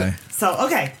nonsense. Okay. So,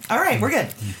 okay. All right, we're good.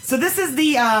 So this is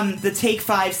the Take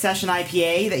 5 Session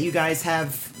IPA that you guys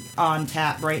have on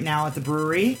tap right now at the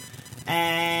brewery.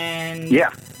 And it's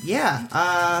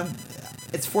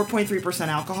 4.3%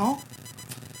 alcohol.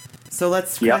 So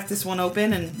let's crack this one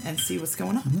open and see what's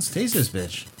going on. Let's taste this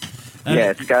bitch.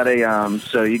 It's got a,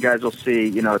 so you guys will see,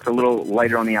 it's a little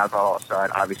lighter on the alcohol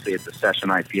side. Obviously, it's a Session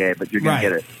IPA, but you're going to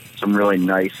get some really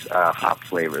nice hop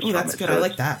flavors. Oh, that's from it. good. So I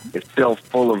like that. It's still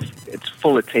full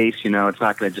of taste. It's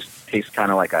not going to just taste kind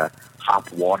of like a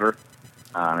hop water.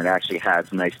 It actually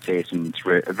has a nice taste, and it's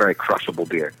a very crushable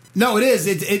beer. No, it is.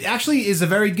 It actually is a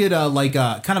very good,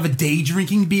 kind of a day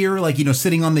drinking beer,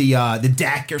 sitting on the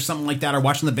deck or something like that, or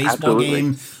watching the baseball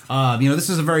game. This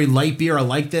is a very light beer. I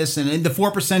like this, and the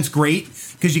 4%'s great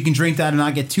because you can drink that and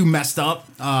not get too messed up.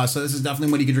 So this is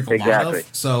definitely what you can drink a lot of.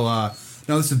 So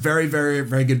this is a very, very,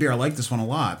 very good beer. I like this one a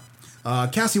lot.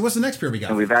 Cassie, what's the next beer we got?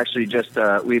 And we've actually just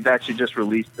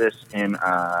released this in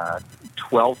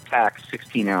 12-pack,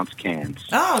 16-ounce cans.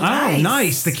 Oh, nice. Oh,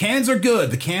 nice. The cans are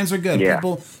good. Yeah.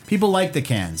 People like the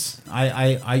cans.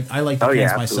 I like the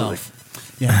cans myself.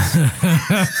 Yes.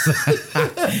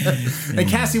 And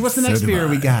Cassie, what's the next beer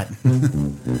we got? Oh,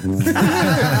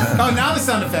 now the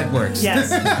sound effect works.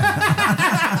 Yes.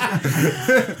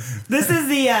 This is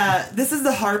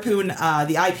the Harpoon,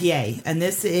 the IPA, and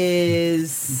this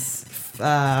is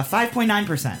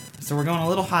 5.9%. So we're going a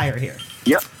little higher here.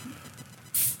 Yep.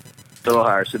 A little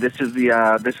higher. So this is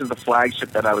the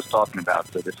flagship that I was talking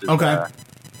about. So this is our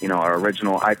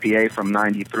original IPA from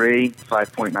 '93,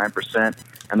 5.9%.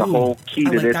 And the whole key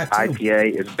to this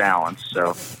IPA is balance.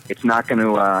 So it's not going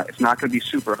to be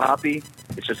super hoppy.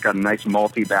 It's just got a nice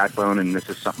malty backbone, and this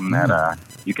is something that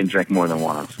you can drink more than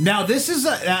one of. Now, this is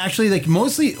actually like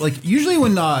mostly like usually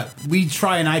when we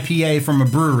try an IPA from a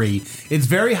brewery, it's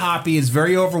very hoppy, it's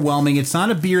very overwhelming. It's not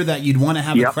a beer that you'd want to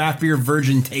have a craft beer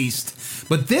virgin taste.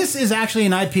 But this is actually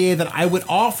an IPA that I would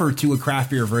offer to a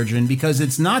craft beer virgin because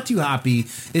it's not too hoppy,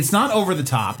 it's not over the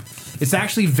top. It's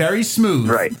actually very smooth,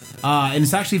 right? And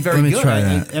it's actually very Let me good. try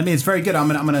that. I mean, it's very good. I'm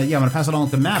gonna pass it on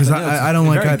to Matt Because I don't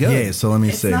like IPAs, good. so let me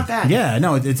It's see. not bad. Yeah,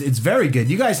 no, it's very good.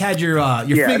 You guys had your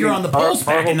finger on the pulse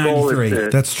back in whole goal is '93.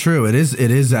 to- That's true. It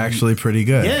is actually pretty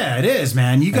good. Yeah, it is,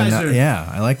 man. You guys And, are. yeah,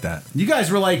 I like that. You guys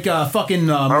were like fucking.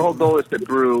 Our whole goal is to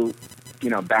brew,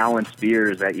 balanced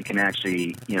beers that you can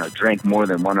actually, drink more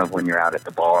than one of when you're out at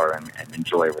the bar and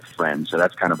enjoy with friends. So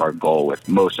that's kind of our goal with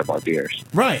most of our beers.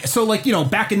 Right. So, like,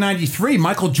 back in '93,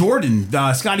 Michael Jordan,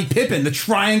 Scottie Pippen, the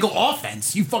triangle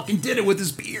offense. You fucking did it with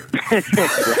this beer.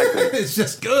 It's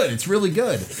just good. It's really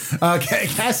good.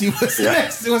 Cassie, what's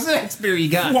the next beer you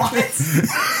got? What?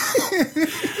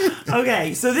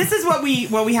 Okay, so this is what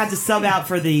we had to sub out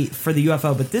for the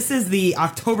UFO, but this is the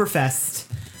Oktoberfest,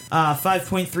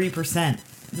 5.3%.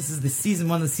 This is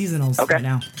one of the seasonals right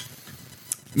now.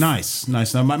 Nice.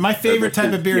 Now, my favorite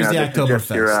type of beer is the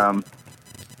Oktoberfest.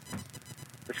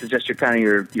 This is just your kind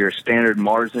of your standard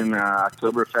Marzen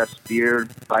Oktoberfest beer,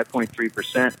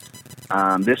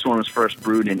 5.3%. This one was first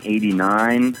brewed in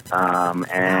 '89,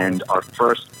 and our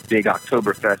first big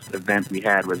Oktoberfest event we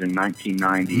had was in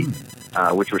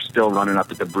 1990, which we're still running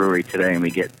up at the brewery today, and we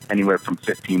get anywhere from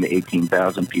 15 to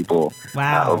 18,000 people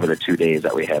over the 2 days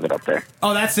that we have it up there.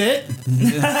 Oh, that's it?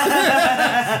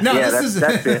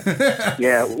 That's it.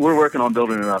 Yeah, we're working on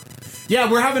building it up. Yeah,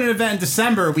 we're having an event in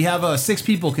December. We have 6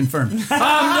 people confirmed. This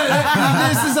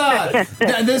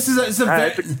is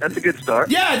That's a good start.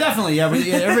 Yeah, definitely. Yeah,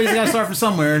 everybody's got to start from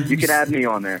somewhere. You can add me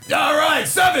on there. All right,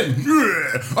 7.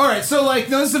 All right, so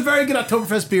this is a very good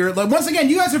Oktoberfest beer. Like, once again,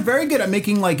 you guys are very good at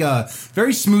making like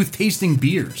very smooth tasting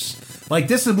beers. Like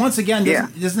this is once again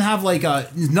doesn't have like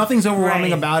nothing's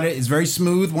overwhelming about it. It's very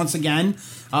smooth. Once again,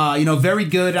 very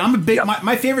good. I'm a big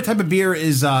my favorite type of beer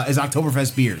is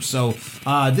Oktoberfest beers. So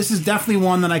this is definitely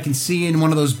one that I can see in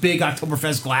one of those big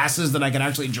Oktoberfest glasses that I can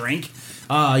actually drink.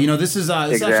 This is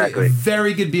actually a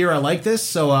very good beer. I like this.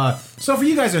 So for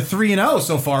you guys are 3-0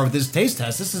 so far with this taste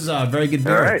test. This is a very good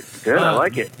beer. All right, good. I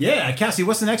like it. Yeah, Cassie,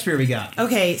 what's the next beer we got?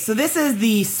 Okay, so this is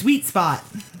the Sweet Spot,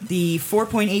 the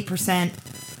 4.8%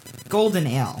 Golden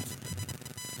Ale.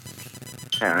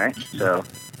 All right, so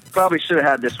probably should have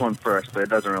had this one first, but it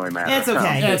doesn't really matter. It's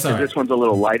okay. It's all right. This one's a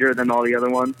little lighter than all the other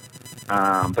ones,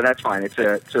 but that's fine.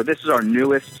 So this is our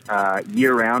newest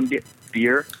year-round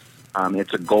beer.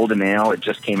 It's a golden ale. It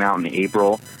just came out in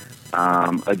April.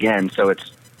 Again, so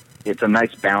it's a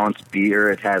nice balanced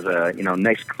beer. It has a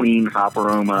nice clean hop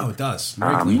aroma. Oh, it does.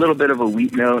 A little bit of a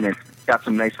wheat note, and it's got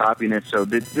some nice hoppiness. So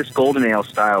this golden ale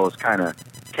style is kind of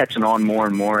catching on more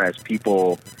and more as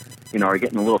people, are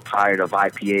getting a little tired of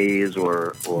IPAs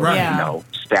or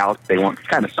stout. They want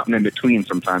kind of something in between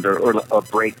sometimes, or a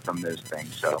break from those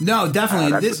things. So no,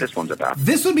 definitely. That's what this one's about.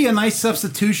 This would be a nice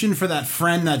substitution for that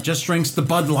friend that just drinks the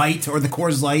Bud Light or the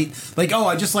Coors Light. Like,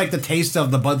 I just like the taste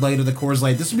of the Bud Light or the Coors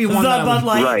Light. This would be one that Bud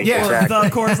Light, right? Yeah, exactly.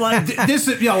 the Coors Light.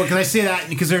 Can I say that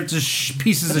because they're just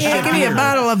pieces of shit? Give me a beer.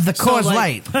 bottle of the Coors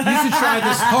Light. You should try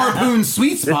this Harpoon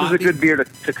Sweet Spot. This is a good beer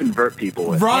to convert people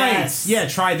with. Right. Yes. Yeah,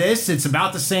 try this. It's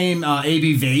about the same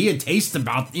ABV. It tastes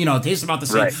about the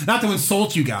same. Right. Not to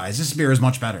insult you guys. This beer is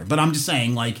much better. But I'm just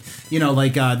saying,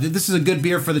 this is a good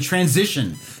beer for the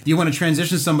transition. You want to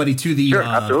transition somebody to the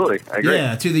absolutely. I agree.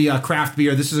 Yeah, to the craft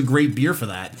beer. This is a great beer for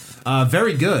that.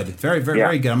 Very good. Very good.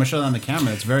 I'm gonna show that on the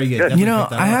camera. It's very good. Definitely pick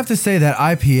that I up. have to say that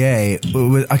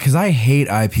IPA, because I hate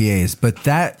IPAs, but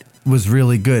that was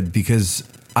really good because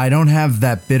I don't have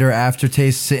that bitter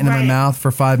aftertaste sitting in my mouth for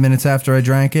 5 minutes after I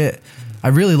drank it. I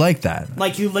really like that.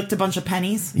 Like you licked a bunch of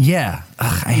pennies? Yeah.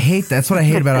 I hate that's what I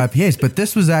hate about IPAs, but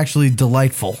this was actually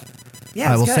delightful.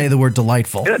 Yeah, I will say the word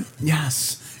delightful. Good.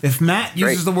 Yes. If Matt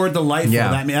uses the word delightful,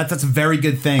 Yeah. that's a very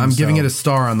good thing. I'm giving it a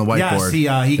star on the whiteboard. Yes, he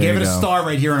There gave it you a go. star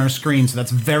right here on our screen, so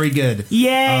that's very good.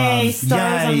 Yay!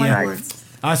 Stars on my yeah. boards.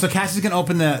 So Cassie's gonna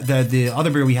open the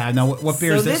other beer we have. Now, what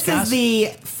beer is this, So Cass? this is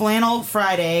the Flannel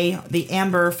Friday, the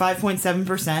Amber,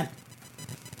 5.7%.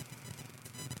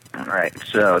 All right,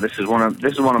 so this is one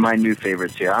of my new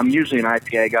favorites here. I'm usually an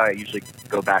IPA guy. I usually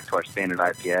go back to our standard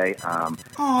IPA,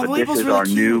 Oh, but this is really our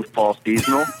cute. new fall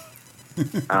seasonal,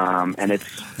 and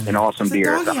it's an awesome There's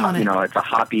a beer. It's doggy on it. it's a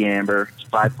hoppy amber. It's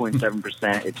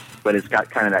 5.7%. But it's got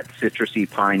kind of that citrusy,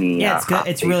 piney. Yeah, it's good. hop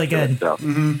It's taste really to it, good. so.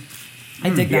 I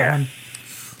dig that one.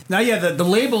 Now, yeah, the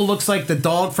label looks like the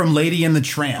dog from Lady and the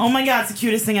Tramp. Oh my god, it's the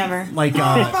cutest thing ever. Like,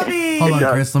 Puppy. Hold on,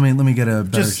 does. Chris. Let me get a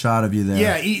better Just- shot of you there.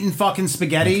 yeah, eating fucking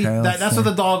spaghetti. Okay, let's That's see. what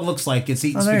the dog looks like. It's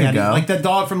eating Oh, there you spaghetti, go. like the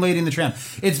dog from Lady and the Tramp.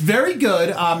 It's very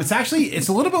good. It's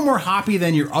a little bit more hoppy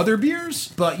than your other beers,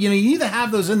 but you need to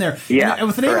have those in there. Yeah, and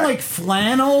with the name correct. like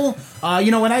Flannel,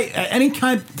 when any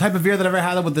type of beer that I've ever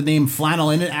had with the name Flannel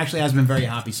in it actually has been very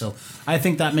hoppy. So I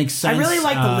think that makes sense. I really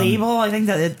like the label. I think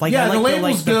that it like Yeah, I like the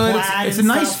label's the good. plaid It's a and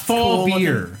nice stuff. fall Cool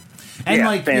beer. looking. And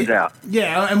Yeah, stands out.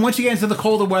 Yeah, and once you get into the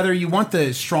colder weather, you want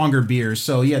the stronger beers.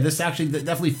 So yeah, this actually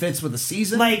definitely fits with the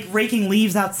season. Like raking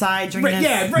leaves outside, drinking Right,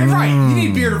 it yeah, right. You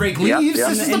need beer to rake Yep, leaves. yep.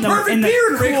 This is in the perfect in beer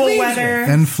to rake cool leaves. weather.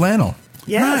 And flannel.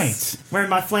 Yes. Wearing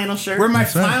my flannel shirt. Where my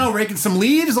That's right. flannel raking some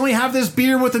leaves, let me have this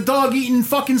beer with the dog eating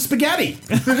fucking spaghetti.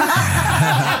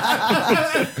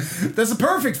 That's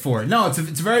perfect for it. No, it's a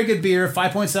very good beer.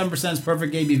 5.7% is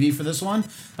perfect ABV for this one.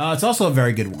 It's also a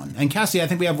very good one. And Cassie, I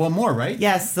think we have one more, right?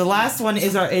 Yes, the last one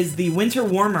is the winter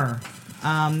warmer.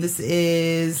 This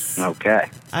is Okay.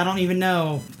 I don't even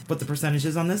know what the percentage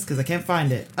is on this because I can't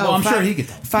find it. Well, I'm sure he could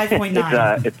tell.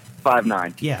 5.9. It's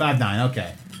 5.9. Yeah, 5.9,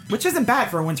 okay. which isn't bad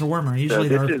for a winter warmer. Usually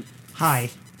this they're is- high.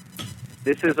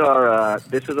 This is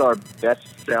our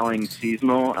best-selling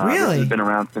seasonal. Really? This has been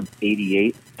around since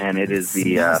 '88, and it is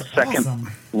the Smells second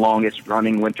awesome.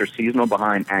 longest-running winter seasonal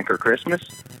behind Anchor Christmas.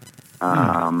 It's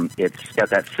got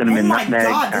that cinnamon Oh my nutmeg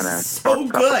God, this kind is so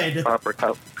good. copper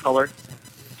color.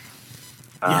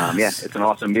 Yes. Yeah, it's an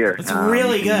awesome beer. It's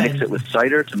really you can good. Mix it with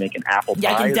cider to make an apple Yeah,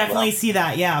 pie. I can as definitely well. see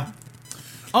that. Yeah,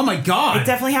 Oh my god. it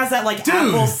definitely has that like Dude,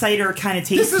 apple cider kind of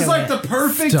taste. This is to like it. the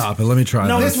perfect Stop it. Let me try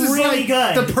No, this. This is really like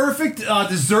good. the perfect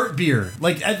dessert beer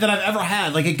that I've ever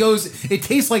had. Like it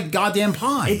tastes like goddamn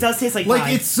pie. It does taste like like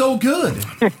pie. it's so good.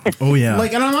 Oh yeah.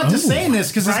 Like, and I'm not just Oh. saying this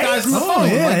because Right? this guy's on the Oh, phone.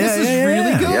 yeah, like, this yeah, is yeah, really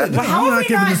yeah. good. Yeah. But how I'm have not we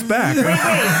giving not, this back.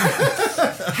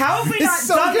 Wait. How have we It's not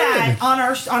so done good. that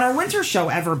on our winter show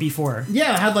ever before?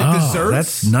 Yeah, it had like Oh, desserts.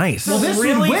 that's nice. Well, this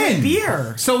really would good win.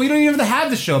 beer. So we don't even have to have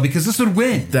the show because this would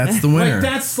win. That's the winner. Like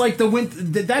that's like the win.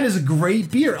 That is a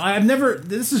great beer. I've never.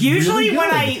 This is Usually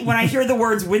really good. when I hear the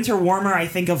words winter warmer, I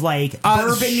think of like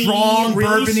bourbony, strong,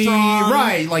 really bourbony, strong.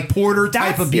 right? Like porter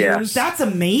type of Yeah. beers. That's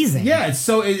amazing. Yeah, it's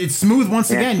so it's smooth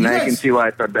once Yeah, again. You now you can guys, see why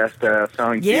it's our best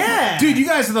selling seasonal. Yeah. dude, you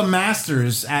guys are the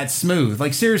masters at smooth.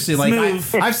 Like seriously, like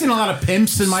Smooth. I've seen a lot of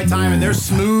pimps in my time, and they're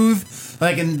smooth.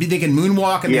 Like and they can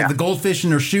moonwalk and they Yeah. have the goldfish in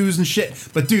their shoes and shit.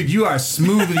 But dude, you are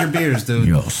smooth with your beers, dude.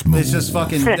 You're smooth. It's just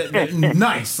fucking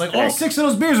nice. Like all 6 of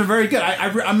those beers are very good.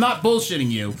 I'm not bullshitting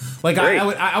you. Like Great.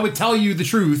 I would tell you the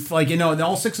truth. Like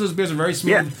all 6 of those beers are very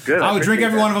smooth. Yeah, good. I would drink appreciate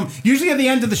every that. one of them. Usually at the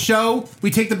end of the show,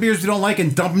 we take the beers we don't like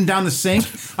and dump them down the sink.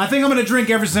 I think I'm gonna drink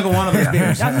every single one of those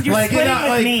beers. That's- you're splitting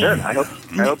with me. Good.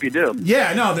 I hope you do.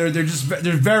 Yeah, no, they're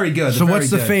very good. So They're what's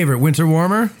the very good. favorite? Winter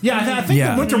warmer? Yeah, I think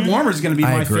Yeah. the winter warmer is going to be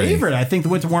I my agree. favorite. I think the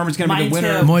winter warmer is going to be Mine the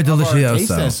winner too. Muy of our delicioso. taste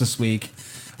test this week.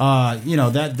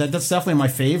 That's definitely my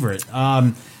favorite.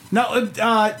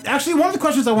 Actually, one of the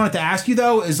questions I wanted to ask you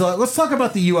though is let's talk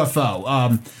about the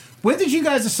UFO. When did you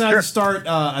guys decide to start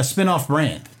a spin-off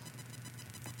brand?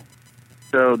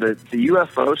 So the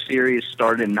UFO series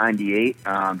started in '98,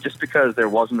 just because there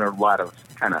wasn't a lot of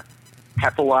kind of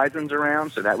Hefeweizens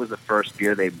around. So that was the first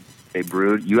beer they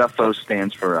brewed. UFO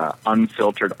stands for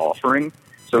unfiltered offering.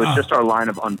 So it's just our line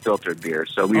of unfiltered beer.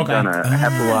 So we've Okay. done a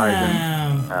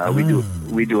Hefeweizen.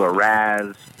 We do a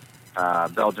Raz,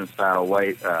 Belgian style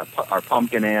white. Our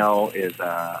pumpkin ale is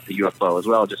a UFO as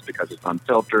well, just because it's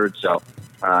unfiltered. So.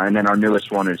 And then our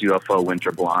newest one is UFO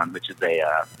Winter Blonde, which is a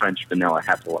French vanilla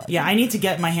Hefeweizen. Yeah, I need to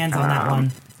get my hands on that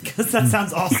one because that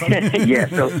sounds awesome. Yeah,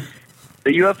 so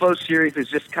the UFO series is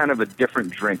just kind of a different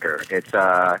drinker. It's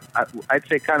I'd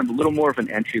say kind of a little more of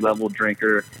an entry level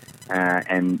drinker,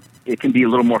 and it can be a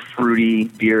little more fruity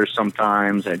beer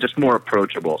sometimes, and just more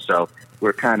approachable. So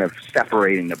we're kind of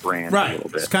separating the brands a Right, little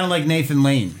it's bit. kind of like Nathan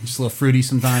Lane, just a little fruity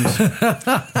sometimes.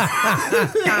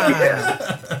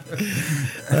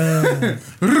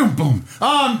 Vroom, boom.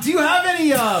 Do you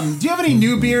have any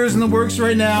new beers in the works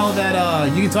right now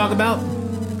that you can talk about?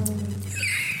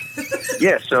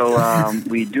 Yeah, so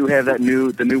we do have the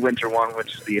new winter one,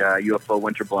 which is the UFO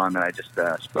Winter Blonde that I just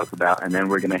spoke about, and then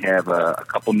we're going to have a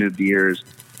couple new beers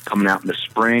coming out in the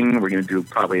spring. We're going to do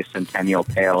probably a Centennial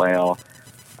Pale Ale,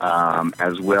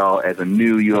 as well as a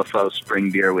new UFO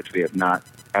Spring Beer, which we have not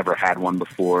ever had one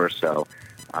before. So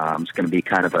it's going to be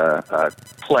kind of a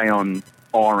play on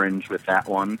orange with that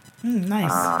one.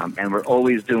 Nice. And we're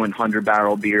always doing 100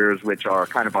 barrel beers, which are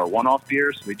kind of our one-off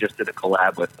beers. We just did a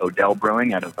collab with Odell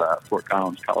Brewing out of Fort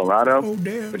Collins, Colorado,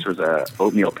 which was a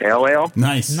oatmeal pale ale.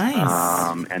 Nice.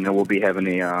 Nice. And then we'll be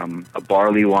having a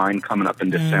barley wine coming up in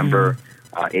December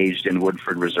aged in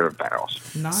Woodford Reserve barrels.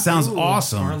 Sounds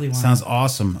awesome. Barley wine. Sounds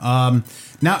awesome.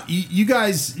 Now, you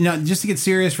guys, just to get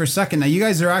serious for a second, now you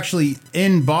guys are actually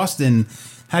in Boston.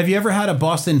 Have you ever had a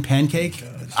Boston pancake?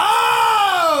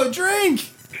 Oh, drink!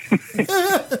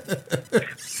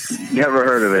 Never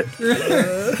heard of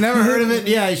it. Never heard of it?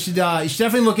 Yeah, you should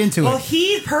definitely look into Well, it.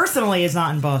 he personally is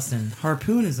not in Boston.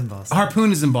 Harpoon is in Boston.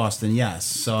 Harpoon is in Boston, yes.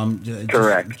 So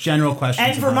Correct. General questions.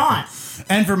 And about Vermont. that.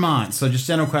 And Vermont. So just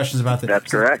general questions about that.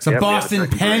 That's correct. So Yep, we have a Boston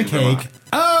turkey parade in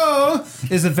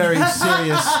pancake, is a very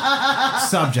serious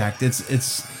subject.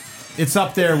 It's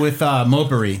up there with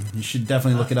Mowbray. You should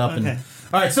definitely look it up. Okay.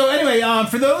 All right. So anyway,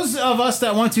 for those of us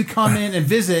that want to come in and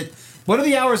visit, what are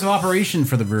the hours of operation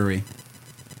for the brewery?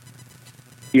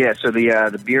 Yeah, so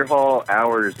the beer hall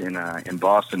hours in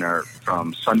Boston are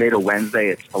from Sunday to Wednesday.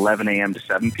 It's 11 a.m. to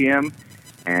 7 p.m.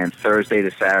 And Thursday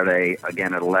to Saturday,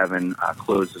 again at 11,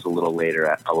 closes a little later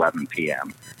at 11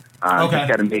 p.m. Okay. Just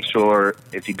got to make sure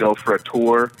if you go for a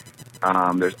tour,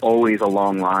 there's always a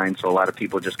long line. So a lot of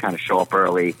people just kind of show up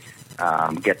early,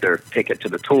 get their ticket to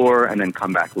the tour, and then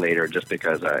come back later just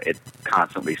because it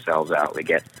constantly sells out. We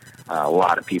get a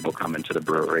lot of people coming to the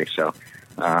brewery. So,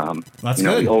 That's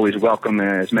good. we always welcome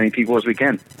as many people as we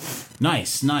can.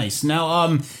 Nice.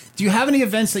 Now, do you have any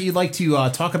events that you'd like to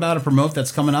talk about or promote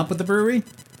that's coming up with the brewery?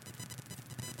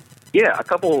 Yeah, a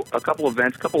couple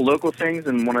events, a couple local things,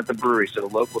 and one at the brewery. So the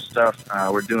local stuff,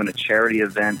 we're doing a charity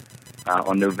event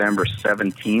on November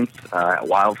 17th at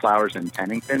Wildflowers in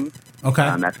Pennington. Okay.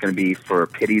 That's going to be for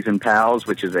Pitties and Pals,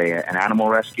 which is an animal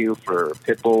rescue for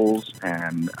pit bulls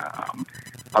and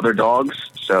other dogs.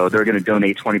 So they're going to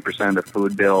donate 20% of the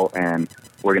food bill, and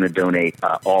we're going to donate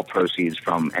all proceeds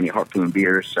from any Harpoon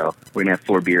beers. So we're going to have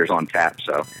 4 beers on tap.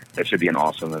 So that should be an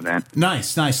awesome event. Nice.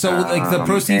 So like the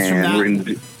proceeds from and we're that,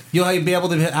 gonna you'll be able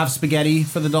to have spaghetti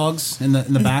for the dogs in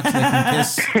the back so they can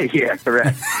kiss. yeah,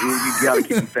 correct. You got to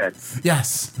keep them fed.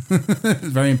 Yes.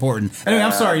 Very important. Anyway,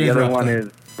 I'm sorry to The other interrupt. one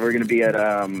is we're going to be at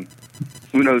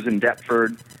Uno's in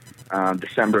Deptford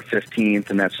December 15th,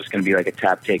 and that's just going to be like a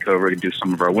tap takeover to do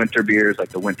some of our winter beers, like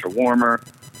the Winter Warmer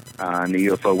and the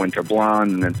UFO Winter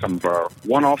Blonde, and then some of our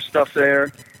one-off stuff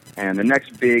there. And the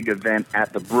next big event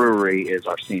at the brewery is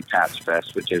our St. Pat's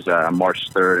Fest, which is March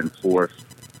 3rd and 4th,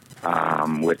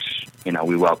 which,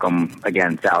 we welcome,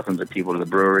 again, thousands of people to the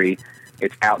brewery.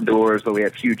 It's outdoors, but we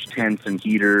have huge tents and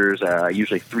heaters,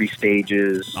 usually 3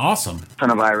 stages. Awesome.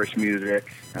 Ton of Irish music.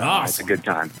 It's Awesome. a good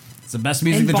time. It's the best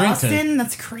music In to drink to. Boston?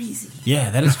 That's crazy. Yeah,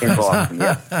 that is In great. Boston,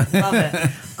 yeah. Love it.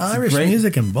 Irish great-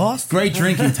 music in Boston. Great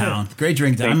drinking town. Great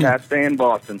drinking town. I St. mean, Pat's Day in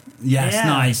Boston. yes, Yeah.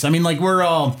 nice. I mean, like we're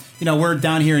all, we're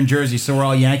down here in Jersey, so we're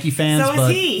all Yankee fans. So is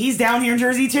but he. He's down here in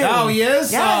Jersey, too. Oh, he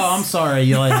is. Yes. Oh, I'm sorry.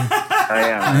 You like.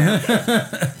 I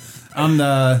am. I'm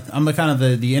the kind of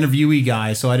the interviewee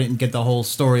guy, so I didn't get the whole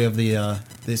story of the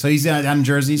so he's down in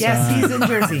Jersey. So, Yes, he's in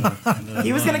Jersey.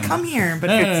 He was going to come here, but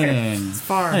it's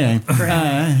far Anyway, for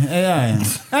him.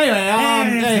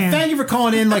 hey, thank you for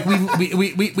calling in. Like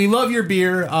we love your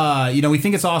beer. We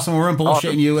think it's awesome. We're bullshitting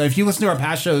Awesome. you. If you listen to our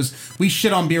past shows, we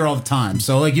shit on beer all the time.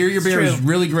 So like your beer true. is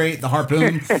really great. The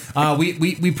Harpoon.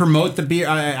 We promote the beer.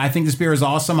 I think this beer is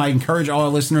awesome. I encourage all our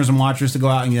listeners and watchers to go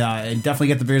out and definitely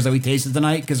get the beers that we tasted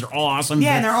tonight because they're all awesome.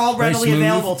 Yeah, and they're all Very readily smooth.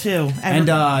 available, too. And,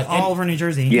 all over New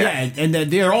Jersey. Yeah, and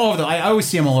they're all over I always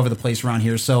see them all over the place around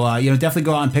here. So, definitely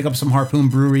go out and pick up some Harpoon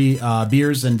Brewery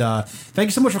beers. And thank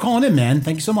you so much for calling in, man.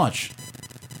 Thank you so much.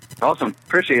 Awesome.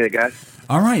 Appreciate it, guys.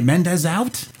 All right, Mendez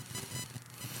out.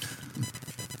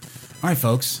 All right,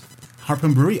 folks.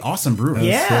 Harpoon Brewery, awesome brewery.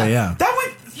 Yeah. yeah.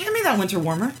 Hand me that Winter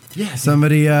Warmer. Yeah.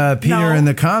 Somebody, Peter, No. in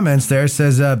the comments there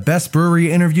says best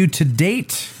brewery interview to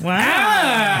date. Wow.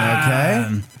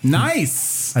 Okay,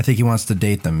 Nice. I think he wants to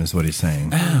date them, is what he's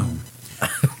saying.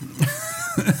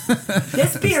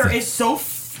 This beer is so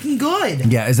fucking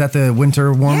good. Yeah, is that the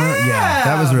winter warmer? Yeah.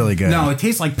 That was really good. No, it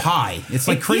tastes like pie. It's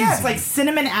like crazy. Yeah, it's like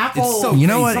cinnamon apple. It's so You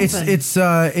know what? something.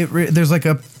 There's like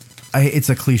it's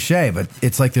a cliche, but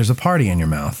it's like there's a party in your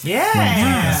mouth.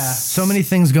 Yeah. So many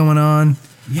things going on.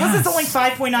 Plus, it's only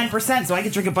 5.9%, so I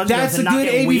could drink a bunch That's of a those and good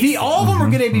not get ABV. wasted. All of them are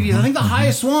good ABVs. I think the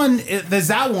highest one is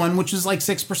that one, which is like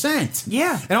 6%.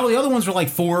 Yeah. And all the other ones are like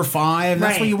 4 or 5.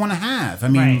 That's Right. what you want to have. I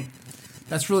mean, Right.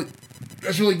 that's really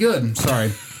good. I'm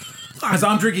sorry. As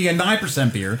I'm drinking a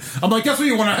 9% beer, I'm like, that's what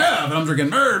you want to have. And I'm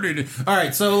drinking. All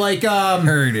right, so like.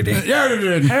 Heard it.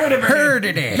 Heard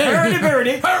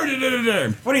it.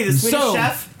 What are you, the Swedish So,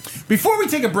 chef? Before we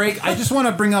take a break, I just want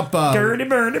to bring up. Birdie,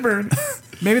 birdie, birdie.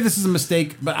 maybe this is a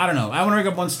mistake, but I don't know. I want to bring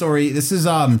up one story. This is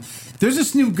there's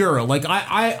this new girl. Like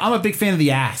I'm a big fan of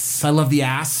the Ass. I love the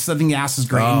Ass. I think the Ass is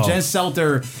great. And Jen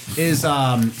Selter is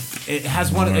it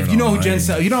has one. If you know who Jen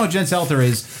Selter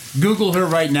is, Google her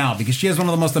right now because she has one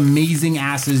of the most amazing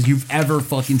asses you've ever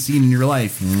fucking seen in your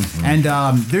life. Mm-hmm. And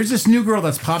there's this new girl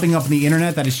that's popping up on the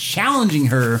internet that is challenging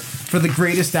her for the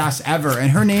greatest ass ever,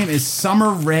 and her name is Summer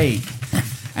Rae.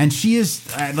 And she is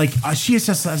she is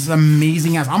just an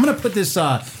amazing ass. I'm gonna put this.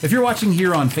 If you're watching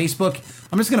here on Facebook,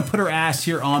 I'm just gonna put her ass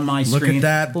here on my screen. Look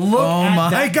at that! Oh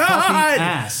my God!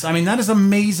 Ass. I mean, that is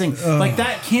amazing. Like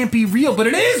that can't be real, but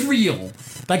it is real.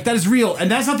 Like that is real,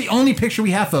 and that's not the only picture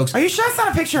we have, folks. Are you sure it's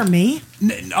not a picture of me?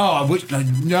 No,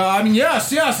 I mean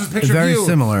yes, it's a picture very of you.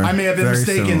 similar. I may have been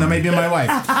mistaken. Similar. That may be my wife.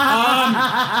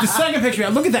 The second picture,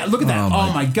 look at that.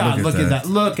 Oh my God, look at that.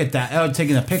 Look at that. Oh,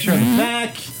 taking a picture of the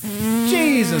back.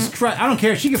 Jesus Christ, I don't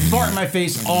care. She can fart in my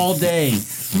face all day.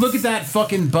 Look at that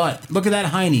fucking butt. Look at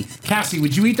that hiney. Cassie,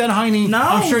 would you eat that hiney? No.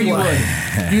 I'm sure you would.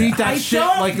 You'd eat that shit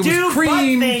like it was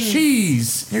cream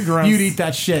cheese. You're gross. You'd eat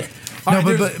that shit. No,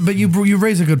 but you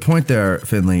raise a good point there,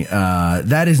 Finley.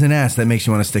 That is an ass that makes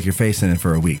you want to stick your face in it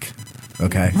for a week.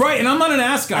 Okay. Right, and I'm not an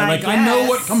ass guy. I know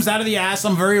what comes out of the ass.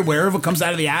 I'm very aware of what comes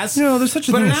out of the ass. You know, there's such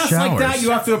a thing as showers. showers. But an ass like that, you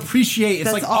have to appreciate.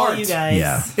 It's That's like all art. you guys.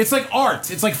 Yeah. It's like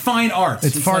art. It's like fine art.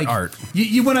 It's fart like, art.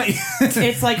 You want to...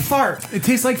 It's like fart. It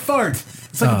tastes like fart.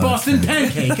 It's like a Boston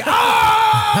pancake.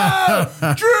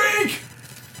 Ah! Drink!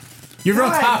 You're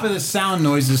real top of the sound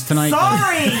noises tonight.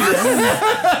 Sorry.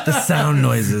 The sound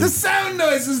noises. The sound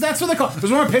noises. That's what they call.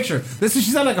 There's one more picture.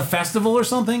 She's at like a festival or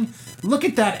something. Look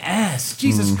at that ass.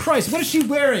 Jesus Christ. What is she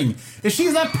wearing? Is she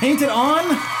that painted on?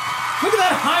 Look at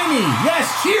that hiney.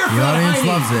 Yes, cheer for The that audience hiney.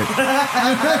 loves it.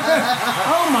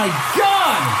 Oh my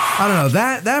God. I don't know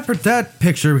that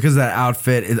picture because of that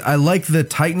outfit. I like the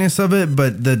tightness of it,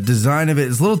 but the design of it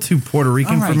is a little too Puerto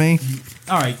Rican for me.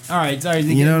 All right.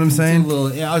 You know what I'm saying? It's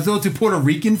a little too Puerto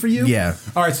Rican for you. Yeah.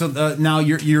 All right. So now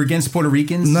you're against Puerto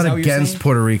Ricans. I'm not against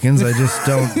Puerto Ricans. I just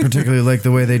don't particularly like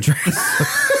the way they dress.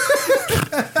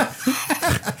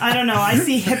 I don't know. I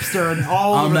see hipster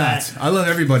all over that. I love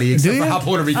everybody except for you? how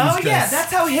Puerto Ricans Oh dress. yeah,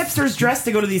 that's how hipsters dress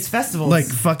to go to these festivals. Like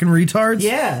fucking retards?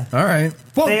 Yeah. All right.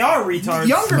 Well, they are retards.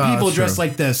 Younger No, people that's dress true.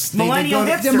 like this. Millennial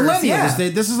they're hipsters, millennials. yeah.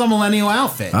 This is a millennial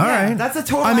outfit. All Yeah, right. that's a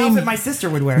total outfit my sister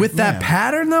would wear. With that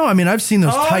pattern, though, I mean, I've seen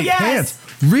those Oh, tight yes. pants.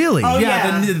 Really? Oh,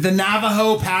 Yeah, yeah. the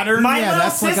Navajo pattern. My yeah, little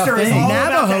that's like sister a is thing. all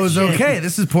about Navajo's that shit. okay.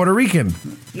 This is Puerto Rican.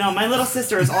 No, my little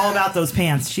sister is all about those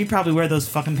pants. She'd probably wear those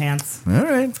fucking pants. All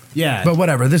right. Yeah. But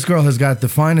whatever. This girl has got the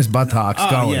finest buttocks Oh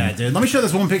going. yeah, dude. Let me show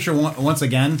this one picture once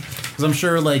again, because I'm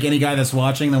sure like any guy that's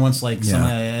watching that wants like some.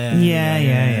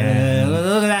 Yeah.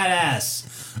 Look at that ass.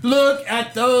 Look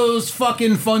at those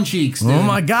fucking fun cheeks, dude. Oh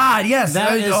my God! Yes,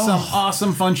 That is some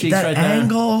awesome fun cheeks that right there.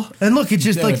 angle. And look, it's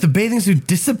just Dude. like the bathing suit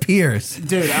disappears.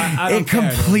 Dude, I don't It care,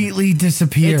 dude. completely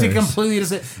disappears.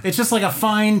 It's just like a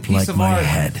fine piece Like of my art.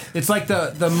 head. It's like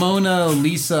the Mona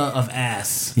Lisa of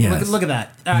ass. Yes. Look at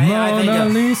that. I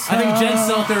think Jen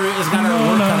Selter has got her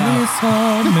work cut out.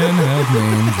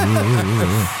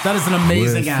 That is an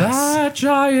amazing ass. That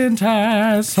giant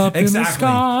ass up in the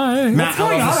sky. Matt,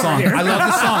 I love the song. I love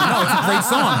the song. No, it's a great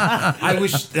song. I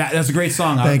wish that's a great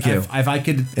song. Thank you. If I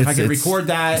could record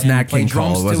that It's and Nat play King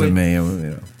drums Cole. It to wasn't it, me. It was, you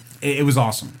know. it was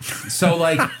awesome. So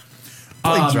like,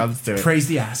 drums to it. praise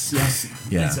the ass. Yes,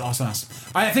 Yeah. it's awesome ass.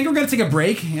 All right, I think we're gonna take a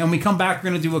break, and when we come back, we're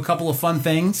gonna do a couple of fun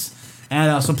things.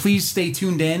 And so please stay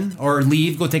tuned in or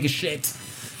leave. Go take a shit.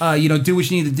 Do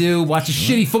what you need to do. Watch a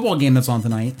shitty football game that's on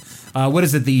tonight. What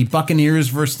is it? The Buccaneers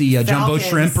versus the Jumbo Falcons.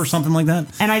 Shrimp or something like that?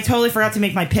 And I totally forgot to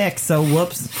make my pick, so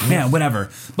whoops. Yeah, whatever.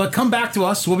 But come back to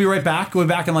us. We'll be right back. We'll be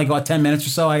back in like, 10 minutes or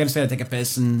so. I got to say I take a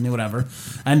piss and whatever.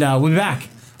 And we'll be back.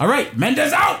 All right,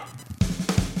 Mendez out!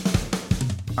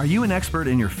 Are you an expert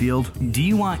in your field? Do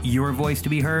you want your voice to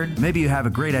be heard? Maybe you have a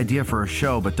great idea for a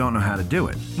show but don't know how to do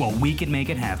it. Well, we can make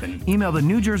it happen. Email the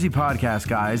New Jersey Podcast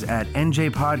Guys at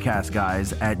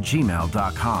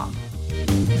njpodcastguys@gmail.com.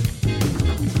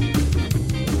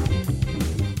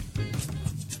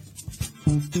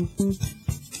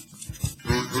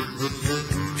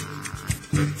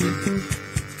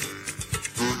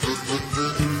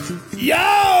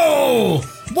 Yo!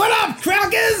 What up,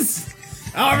 crackers?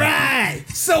 All right,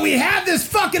 so we have this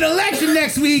fucking election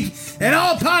next week, and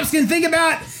all Pops can think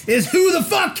about is who the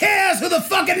fuck cares who the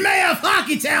fucking mayor of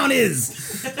Hockeytown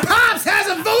is. Pops Pops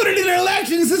hasn't voted in an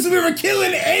election since we were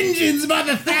killing engines by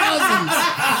the thousands.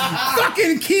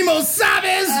 Fucking Chemo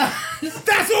Sabes.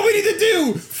 That's what we need to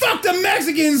do. Fuck the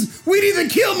Mexicans. We need to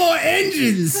kill more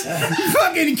engines.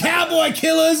 Fucking cowboy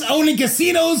killers owning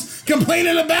casinos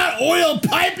complaining about oil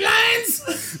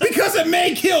pipelines because it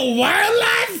may kill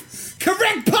wildlife.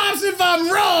 Correct, Pops, if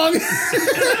I'm wrong.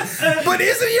 But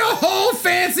isn't your whole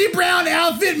fancy brown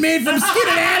outfit made from skinned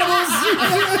animals?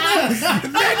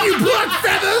 Then you pluck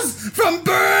feathers from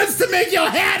birds to make your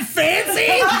hat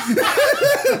fancy?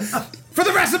 For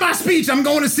the rest of my speech, I'm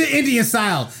going to sit Indian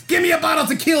style. Give me a bottle of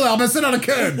tequila. I'm going to sit on the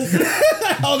curb.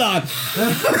 Hold on.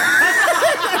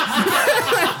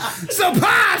 So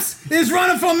Pops is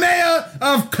running for mayor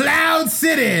of Cloud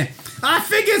City. I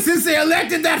figured since they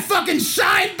elected that fucking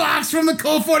shine box from the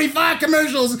Colt 45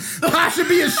 commercials, Pops should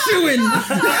be a shoo-in.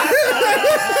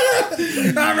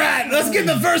 All right, let's get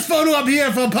the first photo up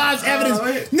here for Pops evidence.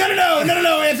 No.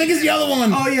 I think it's the other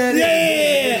one. Oh, yeah.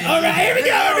 Yeah. All right, here we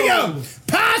go.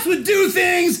 Pops would do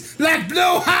things like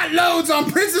blow hot loads on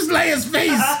Princess Leia's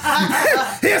face.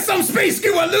 Here's some space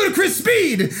goo at ludicrous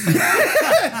speed.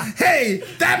 Hey,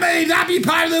 that may not be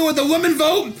popular with the women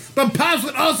vote, but Pops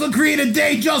would also create a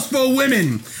day just for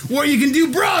women, where you can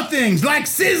do broad things like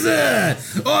scissor,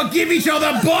 or give each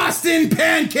other Boston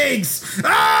pancakes.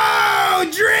 Oh,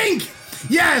 drink!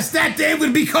 Yes, that day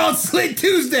would be called Slick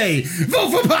Tuesday.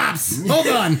 Vote for Pops. Hold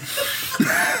on.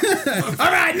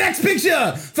 All right, next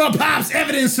picture for Pops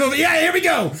evidence. Here we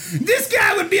go. This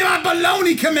guy would be my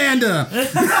baloney commander.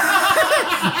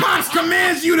 Pops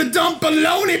commands you to dump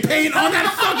baloney paint on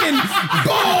that fucking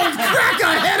bald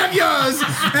cracker head of yours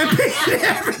and paint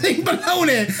everything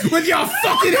baloney with your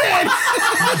fucking head.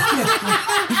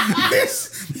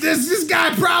 This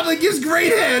guy probably gives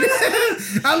great head.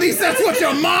 At least that's what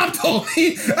your mom told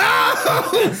me.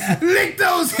 Oh, lick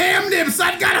those ham nips.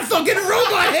 I've got a fucking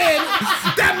robot head.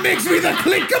 That makes me the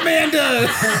click commander.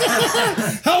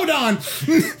 Hold on.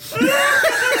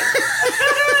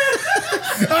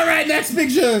 All right, next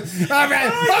picture. All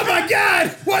right. Oh my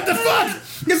God. What the fuck?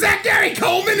 Is that Gary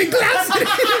Coleman in Cloud City?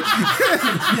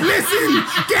 Listen,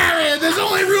 Gary, there's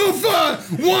only room for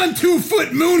 1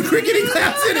 2-foot moon cricket in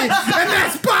Cloud City, and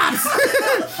that's Pops.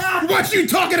 What you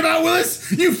talking about,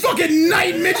 Willis? You fucking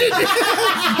night midget.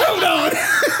 Hold on.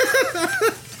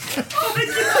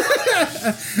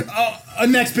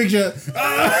 Next picture.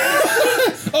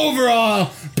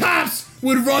 Overall, Pops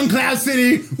would run Cloud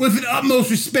City with an utmost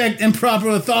respect and proper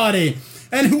authority.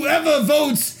 And whoever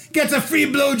votes gets a free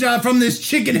blowjob from this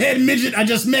chicken head midget I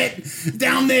just met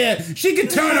down there. She could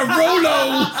turn a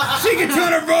Rolo. She could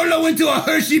turn a Rolo into a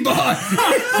Hershey bar.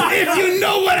 If you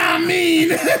know what I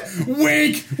mean.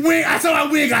 Wink, wink. I saw I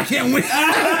wink. I can't wink.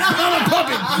 I'm a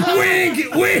puppet.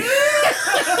 Wink, wink.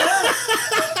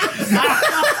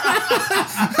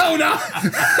 Hold on.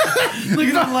 Look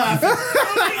at him laughing.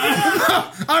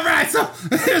 All right, so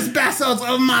here's basalts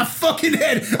of my fucking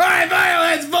head. All right,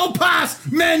 Violets, vote Pops.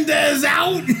 Mendez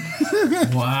out.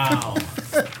 Wow.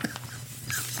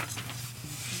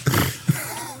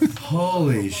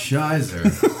 Holy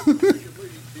shizer.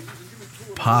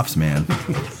 Pops, man.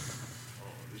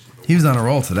 He was on a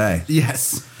roll today.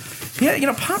 Yes. Yeah, you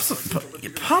know, Pops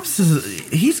is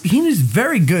he's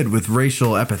very good with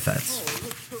racial epithets.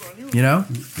 You know?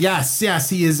 Yes,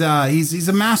 he is. He's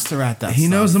a master at that. He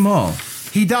knows them all.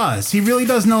 He does. He really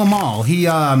does know them all. He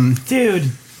Dude,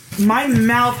 my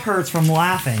mouth hurts from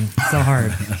laughing so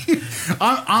hard.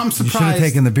 I'm You surprised. should have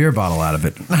taken the beer bottle out of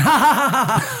it.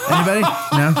 Anybody?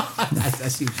 No? I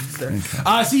see what you did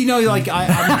there. So you know, like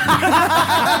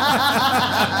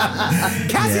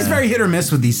Cassie's very hit or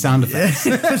miss with these sound effects.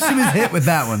 She was hit with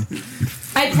that one.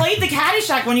 I played the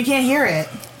Caddyshack when you can't hear it.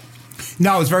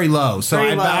 No, it's very low. So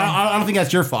Very low. I don't think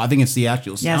that's your fault. I think it's the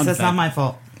actual sound Yes, that's effect. not my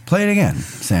fault. Play it again,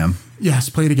 Sam. Yes,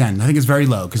 play it again. I think it's very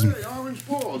low because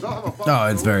Oh,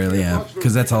 it's very, yeah,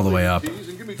 because that's all the way up,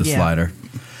 the Yeah. slider.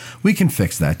 We can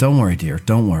fix that. Don't worry, dear.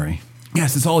 Don't worry.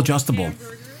 yes, it's all adjustable.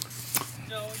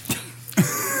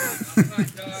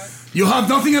 You'll have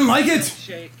nothing and like it.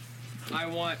 I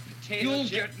want potato You'll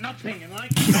get nothing and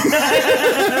like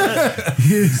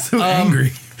He's so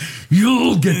angry.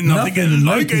 You'll get Nothing and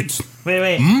like it.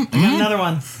 Wait. I got another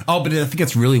one. Oh, but I think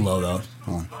it's really low though.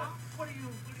 Hold on. What are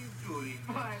you doing?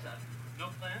 No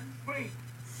plan? Wait.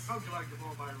 How'd you like to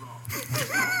mow my lawn?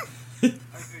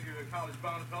 I figured a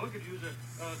college-bound fellow could use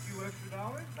a few extra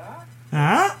dollars, huh?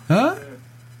 Huh? Huh?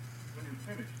 When you're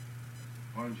finished,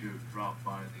 why don't you drop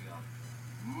by the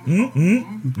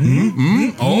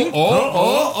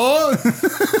Oh.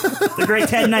 The great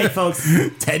Ted Knight, folks.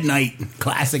 Ted Knight,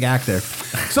 classic actor.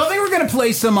 So I think we're gonna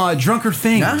play some Drunker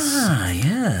Things. Ah,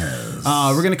 yes.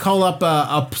 We're going to call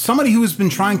up somebody who has been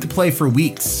trying to play for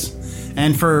weeks.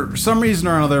 And for some reason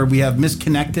or another, we have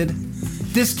disconnected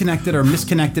or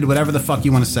misconnected, whatever the fuck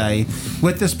you want to say,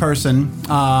 with this person.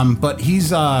 But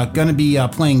he's going to be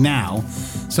playing now.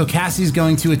 So Cassie's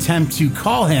going to attempt to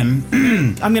call him.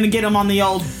 I'm going to get him on the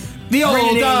old...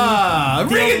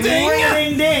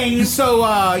 ring-a-ding. So,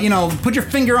 put your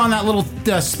finger on that little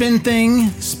spin thing.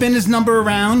 Spin his number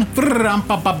around.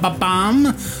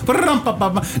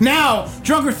 Now,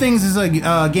 Drunker Things is a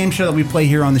game show that we play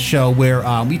here on the show where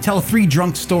we tell 3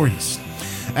 drunk stories.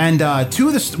 And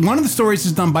one of the stories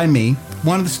is done by me.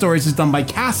 One of the stories is done by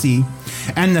Cassie.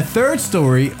 And the third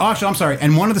story, actually, I'm sorry,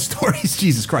 and one of the stories,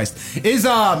 Jesus Christ, is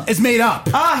made up.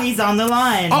 He's on the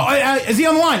line. Is he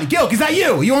on the line? Gilk, is that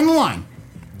you? Are you on the line?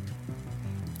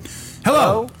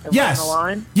 Hello? Am Yes. I on the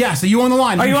line? Yes, are you on the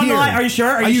line? Are you on the here? line? Are you sure?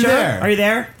 Are you sure? there? Are you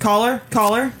there? Caller?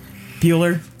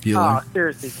 Bueller? Oh,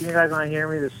 seriously, can you guys not hear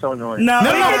me? This is so annoying. No,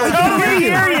 No, we can totally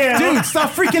hear you. Dude, stop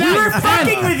freaking out. We were You're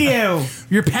fucking panicking. with you.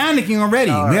 You're panicking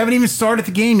already. We haven't even started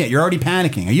the game yet. You're already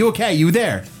panicking. Are you okay? You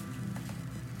there?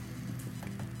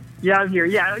 Yeah, I'm here.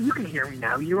 Yeah, you can hear me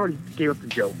now. You already gave up the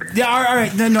joke. Yeah, all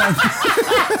right. No.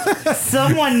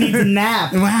 Someone needs a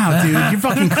nap. Wow, dude. You're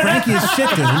fucking cranky as shit,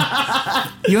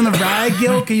 dude. You on the rag,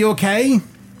 Gilk? Are you okay?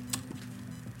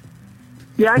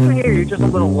 Yeah, I can hear you. Just a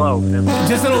little low.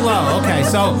 Just a little low. Okay,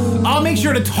 so I'll make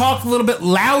sure to talk a little bit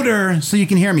louder so you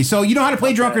can hear me. So you know how to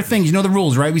play Drunker Things. You know the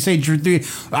rules, right? We say,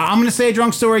 I'm going to say a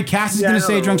drunk story. Cassie's going to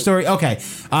say a drunk story. Okay.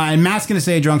 And Matt's going to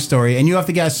say a drunk story. And you have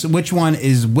to guess which one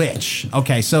is which.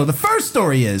 Okay, so the first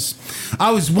story is,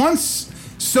 I was once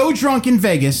so drunk in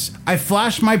Vegas, I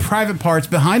flashed my private parts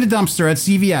behind a dumpster at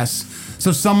CVS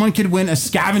so someone could win a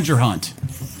scavenger hunt.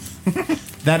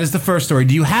 That is the first story.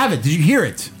 Do you have it? Did you hear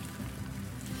it?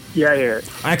 Yeah, I hear it.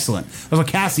 Excellent. So,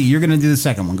 Cassie, you're going to do the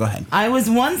second one. Go ahead. I was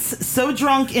once so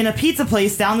drunk in a pizza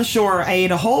place down the shore, I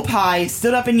ate a whole pie,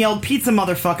 stood up and yelled pizza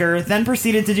motherfucker, then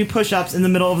proceeded to do push-ups in the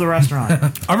middle of the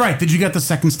restaurant. All right. Did you get the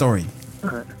second story?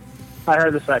 I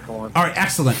heard the second one. All right.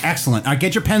 Excellent. Excellent. All right,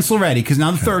 get your pencil ready because now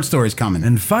the third story's coming.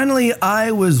 And finally,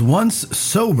 I was once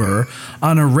sober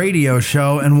on a radio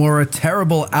show and wore a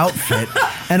terrible outfit,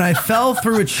 and I fell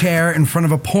through a chair in front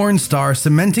of a porn star,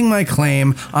 cementing my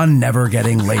claim on never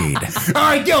getting laid. All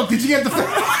right, Gil, did you get the third?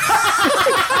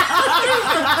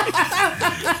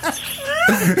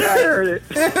 I heard it.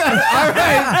 All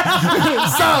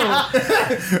right.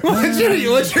 So,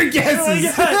 what's your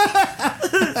guesses?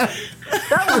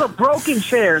 That was a broken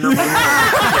chair. Number one.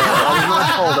 I was not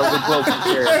told that was a broken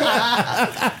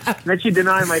chair. Then she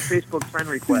denied my Facebook friend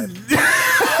request.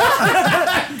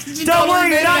 Don't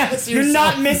worry, you're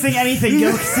not missing anything,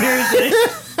 Gil. Seriously.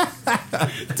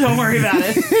 Don't worry about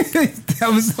it.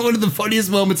 That was one of the funniest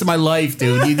moments of my life,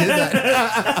 dude. You did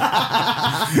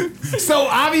that. So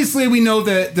obviously we know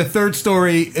that the third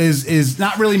story is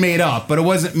not really made up, but it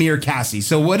wasn't me or Cassie.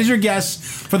 So what is your guess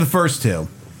for the first two?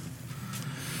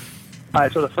 All right,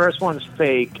 so the first one's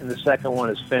fake, and the second one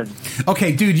is Finn.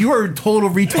 Okay, dude, you are a total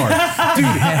retard. Dude,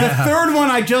 the third one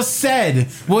I just said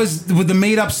was with the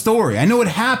made-up story. I know it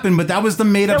happened, but that was the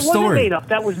made-up That wasn't story. made up.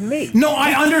 That was me. No,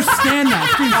 I understand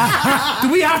that. Dude,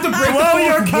 do we have to break the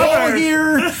fourth wall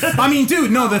here? I mean,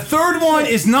 dude, no, the third one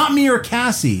is not me or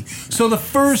Cassie. So the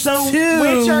first two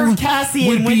which are Cassie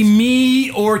would and be which-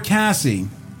 me or Cassie.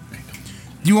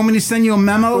 Do you want me to send you a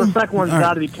memo? Well, the second one's All right.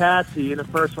 got to be Cassie, and the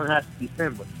first one has to be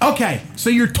Finn. Okay, so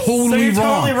you're totally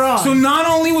wrong. So not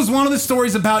only was one of the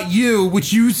stories about you,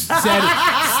 which you said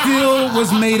still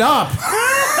was made up,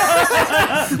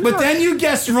 but then you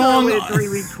guessed wrong. I waited 3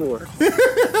 weeks for.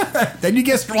 Then you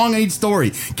guessed wrong on each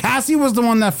story. Cassie was the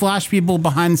one that flashed people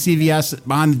behind the CVS,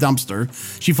 behind the dumpster.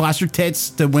 She flashed her tits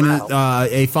to win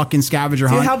a fucking scavenger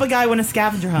To hunt. help a guy win a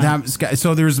scavenger hunt.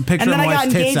 So there's a picture And then of I my got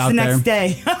wife's tits engaged out the there. next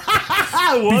day.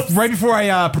 Whoops. Right before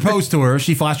I proposed to her,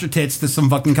 she flashed her tits to some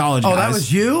fucking college guys. Oh, that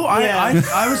was you? Yeah. I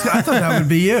thought that would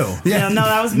be you. Yeah. No,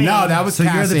 that was me. No, that was So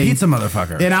you're Cassie. the pizza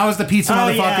motherfucker. And I was the pizza Oh,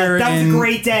 motherfucker. yeah. That was a in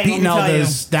great day, Pete let me tell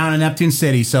Nelda's down in Neptune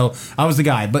City. So I was the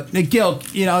guy. But Gil,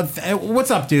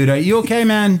 what's up, dude? Are you okay,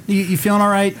 man? You feeling all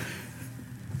right?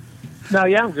 No,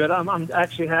 yeah, I'm good. I'm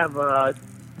actually have a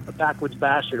Backwoods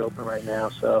Bastard open right now,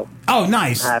 so. Oh,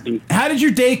 nice. I'm happy. How did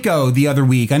your date go the other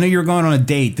week? I know you were going on a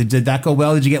date. Did that go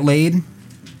well? Did you get laid?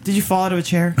 Did you fall out of a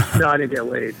chair? No, I didn't get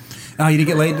laid. Oh, you didn't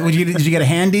get laid? Did you get a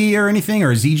handy or anything?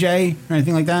 Or a ZJ? Or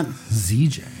anything like that?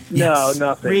 ZJ. No,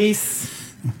 nothing. Reese.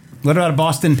 What about a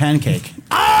Boston pancake?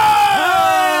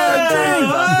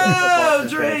 Oh,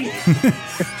 drink.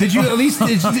 Did you at least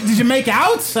did you make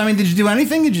out? I mean, did you do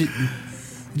anything? Did you?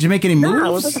 Did you make any No,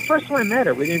 it was moves? like the first time I met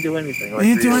her. We didn't do anything. Like,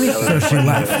 You didn't do we- anything? So she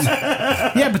left.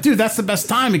 Yeah, but dude, that's the best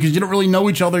time because you don't really know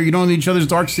each other. You don't know each other's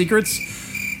dark secrets.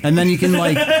 And then you can,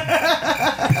 like,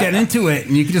 get into it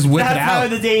and you can just whip That's it how out.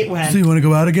 the date went. So you want to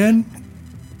go out again?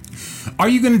 Are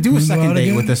you going to do a second out date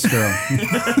again? with this girl?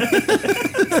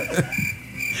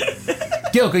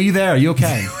 Gilk, are you there? Are you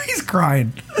okay? He's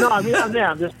crying. No, I mean,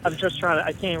 I'm just trying to.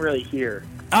 I can't really hear.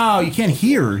 Oh, you can't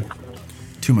hear.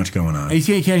 Too much going on. You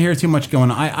can't hear too much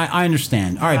going on. I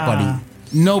understand. All right, buddy.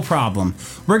 No problem.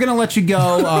 We're going to let you go.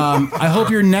 I hope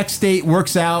your next date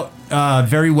works out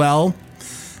very well.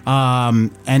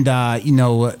 You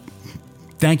know,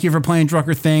 thank you for playing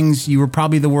Drucker Things. You were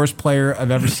probably the worst player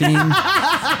I've ever seen.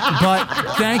 But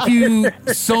thank you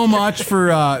so much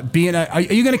for being. Are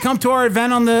you going to come to our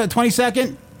event on the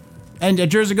 22nd? And at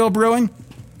Jersey Go Brewing?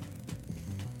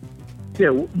 Yeah,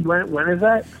 when is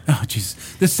that? Oh,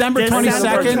 jeez. December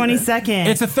 22nd. 22nd.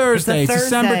 It's a Thursday. It's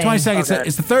December 22nd. Okay.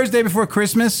 It's the Thursday before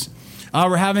Christmas.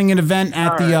 We're having an event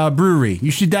at the brewery. You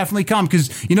should definitely come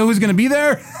because you know who's going to be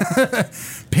there?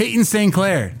 Peyton St.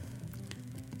 Clair.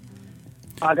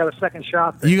 I got a second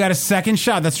shot. There. You got a second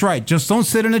shot. That's right. Just don't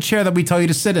sit in a chair that we tell you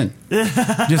to sit in.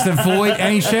 Just avoid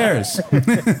any chairs.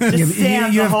 Just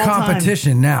stand You the have whole time.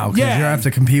 competition now because Yeah. you have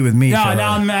to compete with me. No, so,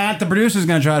 now Matt, the producer's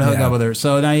going to try to hook Yeah. up with her.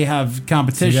 So now you have you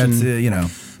competition. got to,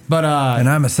 But and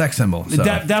I'm a sex symbol. So.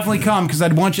 definitely come because I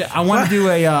want to do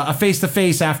a face to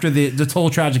face after the total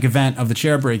tragic event of the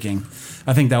chair breaking.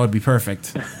 I think that would be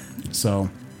perfect. So.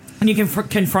 And you can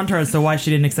confront her as to why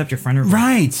she didn't accept your friend request.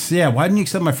 Right. Yeah. Why didn't you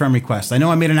accept my friend request? I know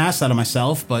I made an ass out of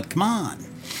myself, but come on.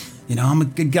 You know, I'm a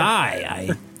good guy. I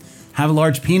have a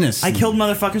large penis. I killed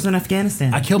motherfuckers in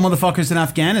Afghanistan. I killed motherfuckers in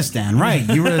Afghanistan. Right.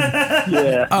 You were.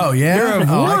 Yeah. Oh yeah, You're a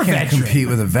war I can't veteran. compete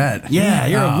with a vet. Yeah.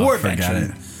 You're a Oh, war forget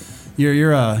veteran.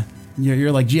 it.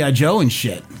 You're like G.I. Joe and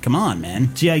shit. Come on,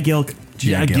 man. G.I. Gilk.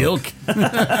 G.I. Gilk. Gilk.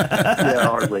 Yeah,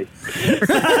 hardly.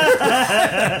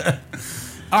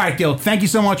 All right, Gilk. Thank you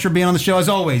so much for being on the show as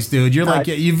always, dude. You're like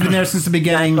right. you've been there since the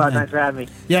beginning. Thanks for having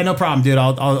me. Yeah, no problem, dude.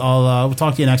 We'll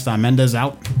talk to you next time. Mendez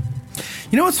out.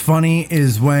 You know what's funny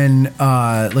is when,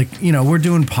 we're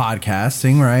doing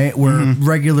podcasting, right? We're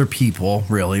regular people,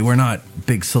 really. We're not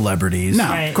big celebrities. No,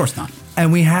 Right. of course not.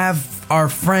 And we have our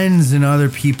friends and other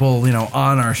people,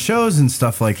 on our shows and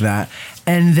stuff like that.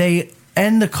 And they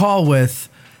end the call with,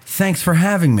 "Thanks for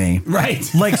having me." Right.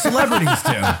 Like celebrities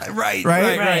do. Right.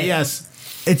 Right. Yes.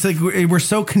 It's like we're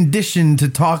so conditioned to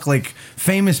talk like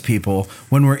famous people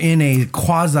when we're in a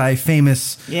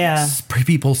quasi-famous Yeah.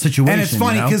 people situation. And it's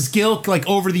funny because Gilk, like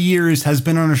over the years, has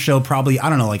been on our show probably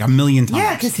like a million times.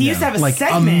 Yeah, because he used to have a like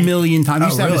segment. a million times. He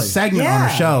used to have a really? segment on our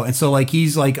Yeah. show, and so like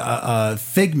he's like a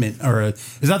figment or is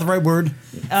that the right word?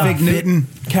 Fig Newton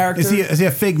character? Is he a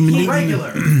Fig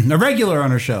Newton? A regular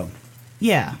on our show.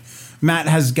 Yeah. Matt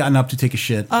has gotten up to take a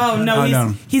shit. Oh,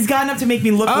 no. He's gotten up to make me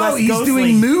look less he's ghostly.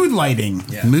 doing mood lighting.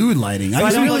 Yeah. Mood lighting. I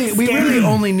don't we look really scary.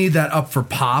 only need that up for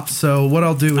Pops. So what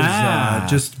I'll do is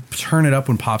just turn it up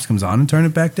when Pops comes on and turn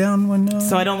it back down when.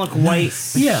 So I don't look white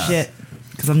as Yeah. shit.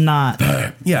 Because I'm not.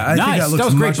 Yeah, I think Nice. that looks That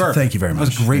was a great much. burp. Thank you very much.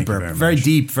 That was a great Thank you burp. very Very much.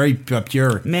 deep, very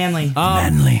pure. Manly.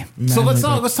 Manly. So let's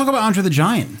talk about Andre the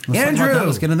Giant. Let's talk about Andrew. that.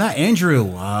 Let's get into that. Andrew,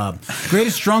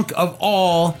 greatest drunk of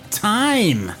all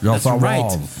time. That's all right.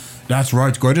 right. That's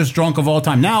right. Greatest drunk of all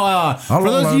time. Now, for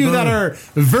Hello, those of you Andrew. that are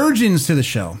virgins to the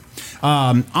show,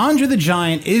 Andre the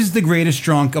Giant is the greatest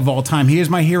drunk of all time. He is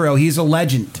my hero. He's a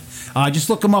legend. Just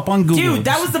look him up on Google. Dude,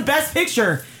 that was the best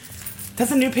picture.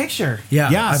 That's a new picture. Yeah,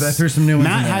 Yes. I threw some new ones.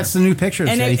 Matt in there. had some new pictures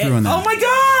that he threw in there. Oh my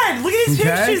god! Look at these Okay.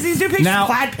 pictures. These new pictures. Now-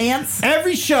 Plaid pants.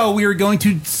 Every show, we are going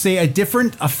to say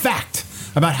a fact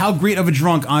about how great of a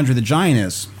drunk Andre the Giant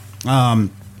is.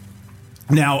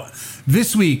 Now,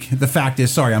 this week, the fact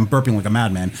is, sorry, I'm burping like a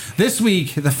madman. This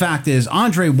week, the fact is,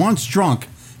 Andre once drank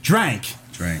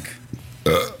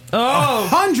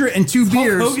 102 Hulk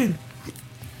beers Hogan.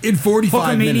 in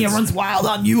 45 Hulkamania minutes. runs wild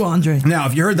on you, Andre. Now,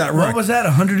 if you heard that right, What was that?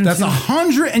 102? that's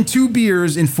 102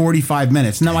 beers in 45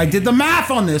 minutes. Now, I did the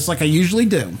math on this like I usually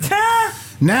do.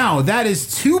 Now, that is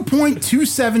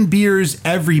 2.27 beers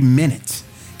every minute.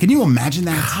 Can you imagine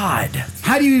that? God.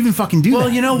 How do you even fucking do that? Well,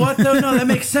 you know what? No, that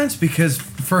makes sense because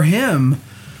for him,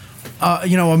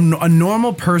 a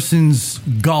normal person's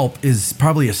gulp is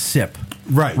probably a sip.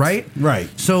 Right. Right? Right.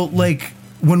 So, like,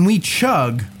 when we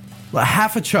chug,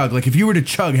 half a chug, like if you were to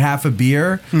chug half a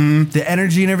beer, the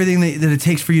energy and everything that it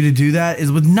takes for you to do that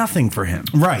is with nothing for him.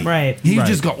 Right. Right. He Right.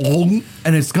 just go, oh,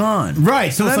 and it's gone.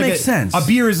 Right. So that it's like makes sense. A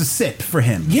beer is a sip for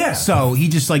him. Yeah. So he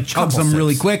just like chugs Couple them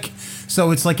really sips. quick.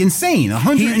 So it's like insane.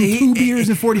 102 beers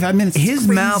in 45 minutes. It's His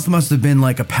crazy. mouth must have been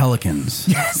like a pelican's.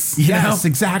 Yes, You yes, know?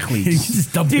 exactly. He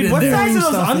just dumped it Dude, in what there. size are those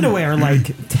Stuff in underwear?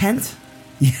 Like tent?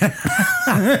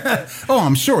 Oh,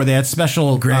 I'm sure they had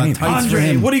special Granny tights for Andre,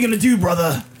 him. what are you gonna do,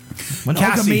 brother? When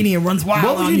Cassie, Hulkamania runs wild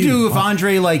what would on you do if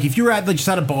Andre, like, if you were at like just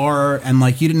at a bar and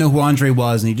like you didn't know who Andre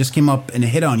was and he just came up and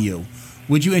hit on you?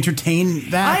 Would you entertain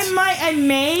that? I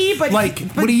may, but Like,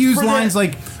 but would he use for the- lines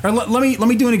like? Or let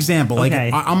me do an example. Like,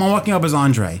 Okay. I'm walking up as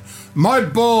Andre. My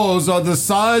balls are the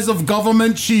size of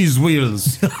government cheese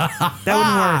wheels. That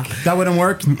wouldn't work. That wouldn't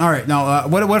work. All right. Now,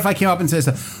 what if I came up and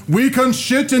said, "We can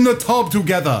shit in the tub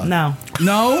together"? No.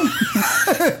 No.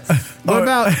 What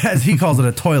about? as he calls it,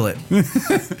 a toilet?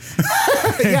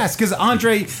 Yes, because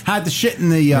Andre had the shit in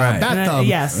the Right. bathtub.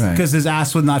 Yes. Right. Because his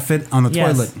ass would not fit on the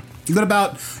Yes. toilet. What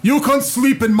about? You can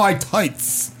sleep in my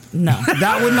tights. No.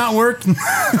 That would not work.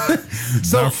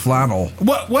 So flannel.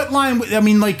 What line? I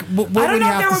mean, like, what I would don't you know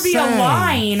if have there to would be say? a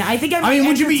line. I think I mean,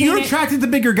 would you be? You're entertain it- attracted to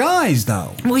bigger guys,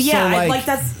 though. Well, yeah, So, like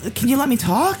that's. Can you let me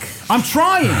talk? I'm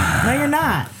trying. No, you're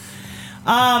not.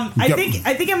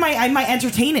 I think I might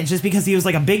entertain it just because he was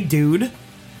like a big dude,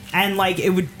 and like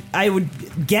I would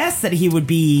guess that he would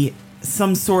be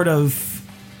some sort of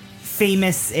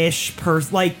famous-ish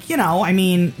person. Like, you know, I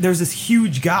mean, there's this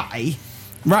huge guy.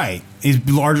 Right. He's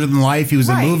larger than life. He was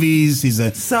Right. in movies. He's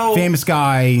a So- famous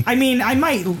guy. I mean, I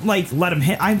might like let him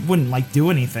hit. I wouldn't like do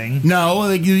anything. No,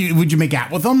 like, would you make out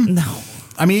with him? No.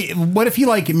 I mean, what if he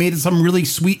like made some really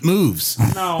sweet moves?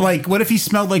 No. Like, what if he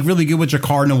smelled like really good with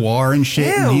Jacquard Noir and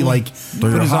shit, and he Ew. like Do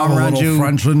you put his have arm a around little you?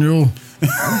 French in you?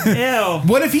 Ew.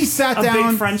 What if he sat A big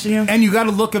down French in you? and you got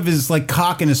a look of his like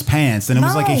cock in his pants, and it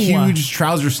was like a No. huge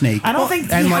trouser snake? I don't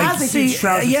think and he like, has a huge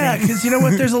trouser yeah, snake. because you know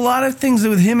what? There's a lot of things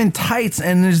with him in tights,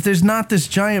 and there's not this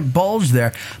giant bulge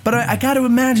there. But I got to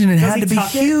imagine it had he to be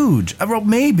tuck it? huge. Well,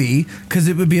 maybe because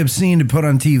it would be obscene to put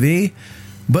on TV.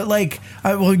 But like,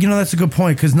 well, you know, that's a good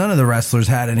point because none of the wrestlers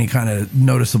had any kind of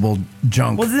noticeable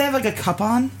junk. Well, did they have like a cup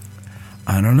on?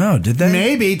 I don't know. Did they?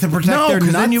 maybe to protect No, their nuts.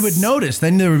 because then you would notice.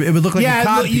 Then it would look like a Yeah,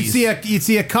 cod look, you'd piece.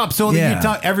 see a cup. So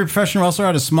Yeah. every professional wrestler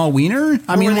had a small wiener.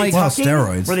 I mean, Were they like, well, tucking?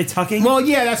 steroids. Were they tucking? well,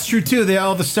 yeah, that's true too.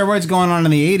 All the steroids going on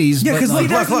in the '80s. Yeah, but, 'cause like,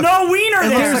 look, there's look. no wiener It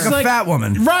there. looks like a fat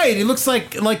woman. right, it looks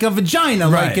like a vagina,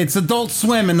 Right. like it's Adult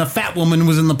Swim, and the fat woman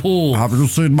was in the pool. Have you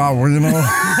seen my wiener?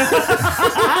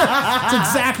 That's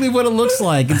exactly what it looks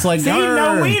like. It's like See, no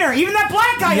 "Arr." wiener. Even that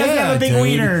black guy doesn't Yeah, have a big dude.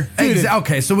 wiener. Dude,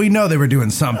 Okay, so we know they were doing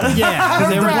something. Yeah, 'cause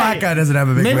they the were- black guy doesn't have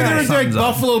a big Maybe wiener. they were like Something's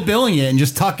up. Buffalo Billing it and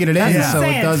just tucking it in, Yeah. so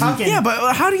Saying, it doesn't. tucking. Yeah,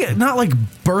 but how do you not like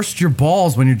burst your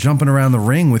balls when you're jumping around the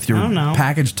ring with your I don't know.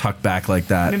 package tucked back like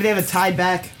that? Maybe they have a tied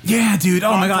back. Yeah, dude.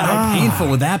 Oh my god, how painful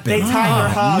would that be? They tie your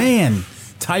hog. Man,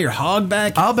 tie your hog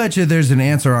back. I'll bet you there's an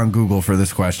answer on Google for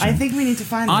this question. I think we need to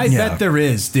find I this. Yeah. bet there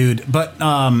is, dude. But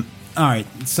all right.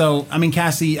 So I mean,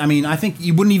 Cassie. I mean, I think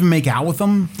you wouldn't even make out with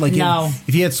him. Like, No.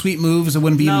 if he had sweet moves, it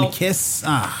wouldn't be No. even a kiss.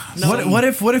 Ah, No.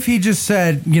 What if he just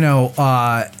said, you know,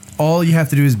 all you have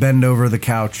to do is bend over the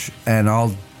couch and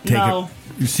I'll take No.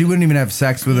 it. She wouldn't even have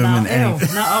sex with him No, in ew. any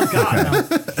No, oh god,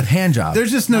 no. hand job.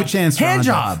 there's just no chance. For Hand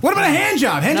Andre. job. What about a hand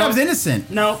job? Hand No. job's innocent.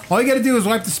 No. All you got to do is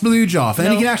wipe the splooge off, and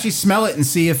then No. you can actually smell it and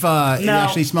see if it No.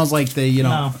 actually smells like the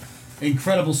No.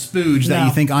 incredible spooge that No.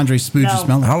 you think Andre's spooge No. is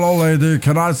smelling. Hello, lady.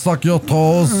 Can I suck your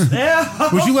toes?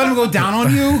 Would you let him go down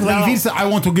on you? Like No. if he said, "I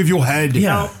want to give you head."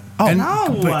 No. Oh, And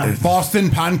No. Boston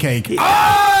pancake.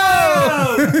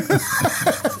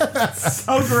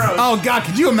 So gross. Oh God!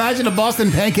 Could you imagine a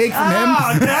Boston pancake from him?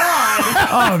 Oh god.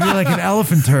 Oh, it'd be like an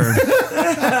elephant turd.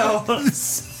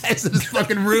 It's in his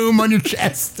fucking room on your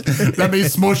chest. Let me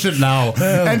smush it now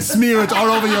and smear it all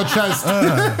over your chest,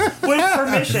 With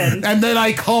permission. and then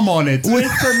I come on it. With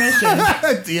permission.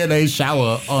 DNA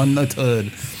shower on the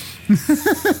turd.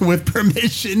 With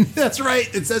permission. That's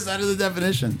right. It says that in the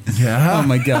definition. Yeah. Oh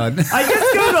my God. I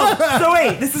just googled. So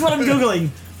wait, this is what I'm googling.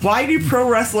 Why do pro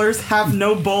wrestlers have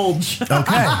no bulge?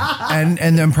 Okay. And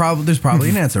then there's probably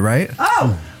an answer, right?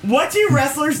 Oh, what do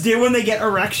wrestlers do when they get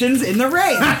erections in the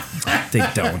ring? They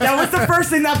don't. That was the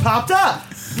first thing that popped up.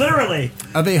 Literally.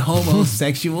 Are they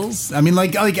homosexuals? I mean,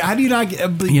 like how do you not get,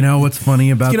 You know what's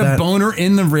funny about get a that? boner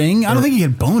in the ring? I don't think you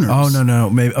get boners. Oh no,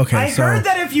 maybe okay. I so heard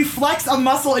that if you flex a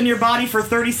muscle in your body for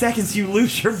 30 seconds, you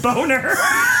lose your boner.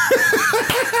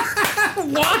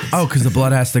 oh, because the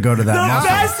blood has to go to that The muscle.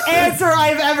 best answer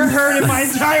I've ever heard in my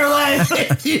entire life.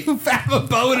 If you have a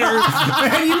boner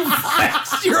and you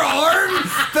flex your arm,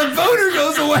 the boner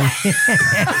goes away.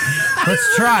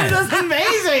 Let's try it. That's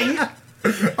amazing.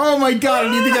 Oh my God,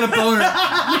 I need to get a boner.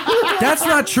 That's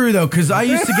not true though, because I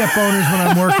used to get boners when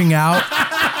I'm working out,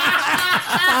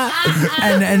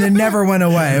 and it never went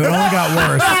away. It only got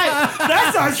worse.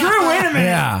 That's not true. Wait a minute.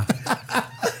 Yeah.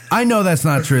 I know that's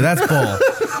not true. That's bull.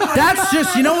 That's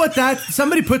just, you know what? That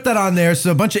somebody put that on there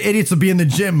so a bunch of idiots will be in the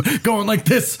gym going like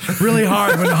this really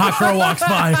hard when a hot girl walks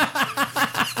by.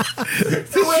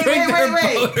 Wait.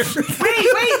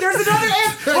 There's another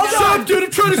answer. Hold on. Dude,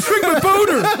 I'm trying to string my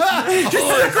boner. Just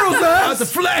that girl's ass. That's a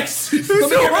flex. Let me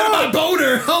get rid of my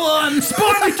boner. Hold on.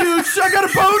 Spawn me, dude. I got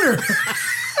a boner.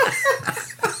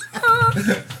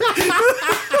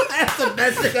 That's the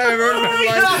best thing I've ever heard in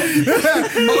my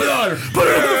life. Hold on. Put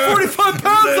another 45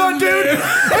 pounds on, dude.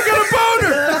 I got a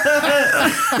boner.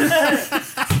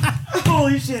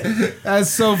 Holy shit. That's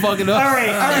so fucking up. All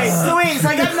right. So wait,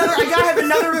 I gotta have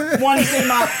another one came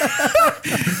up.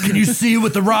 Can you see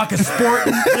what the Rock is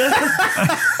sporting?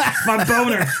 My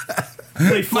boner.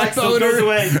 They flex, so it goes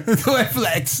away. I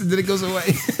flex, and then it goes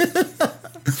away.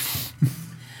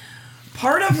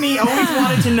 Part of me always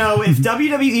wanted to know if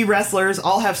WWE wrestlers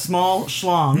all have small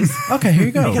schlongs Okay, here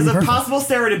you go. because of Perfect. possible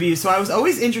steroid abuse, so I was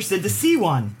always interested to see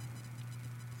one.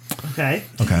 Okay.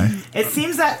 Okay. It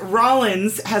seems that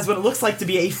Rollins has what it looks like to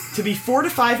be 4 to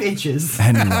 5 inches.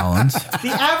 Henry Rollins. The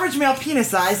average male penis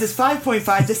size is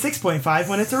 5.5 to 6.5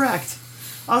 when it's erect.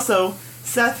 Also,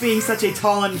 Seth being such a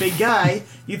tall and big guy,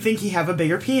 you'd think he'd have a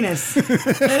bigger penis.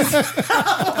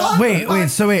 Wait.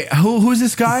 Who's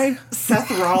this guy? Seth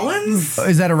Rollins?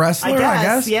 Is that a wrestler? I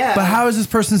guess, yeah. But how is this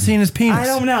person seeing his penis? I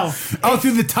don't know. Oh,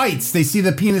 through the tights. They see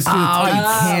the penis through the You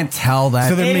tights. can't tell that.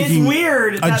 So they're It is making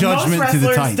weird a that judgment most to the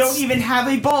wrestlers tights. don't even have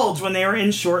a bulge when they are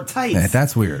in short tights. Yeah,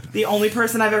 that's weird. The only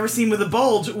person I've ever seen with a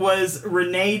bulge was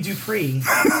Renee Dupree.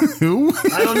 Who?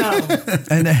 I don't know.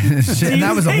 And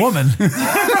that was a woman.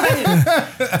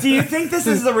 Do you think this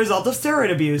is the result of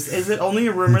steroid abuse? Is it only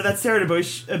a rumor that steroid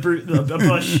abuse,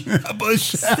 A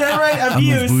bush. steroid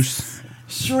abuse Bush.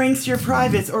 shrinks your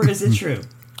privates, or is it true?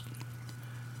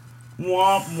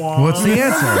 Womp womp. What's the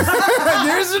answer?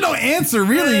 There's no answer,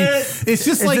 really. It's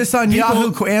just Is like this on people-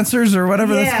 Yahoo Answers or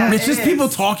whatever that's Yeah. called? It's just It people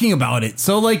is. talking about it.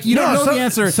 So, like, you don't know the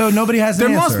answer. So nobody has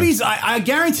an There answer. must be. I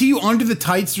guarantee you, under the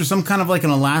tights, there's some kind of like an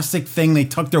elastic thing they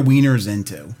tuck their wieners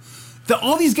into.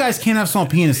 All these guys can't have small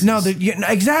penises. No,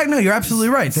 exactly. No, you're absolutely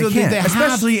right. They So can't. they have-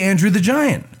 Especially Andrew the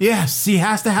Giant. Yes, he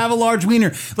has to have a large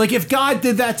wiener. Like, if God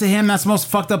did that to him, that's the most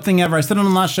fucked up thing ever. I said it on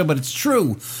the last show, but it's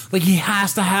true. Like, he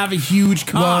has to have a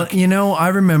huge Well, cock. you know, I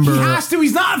remember. He has to.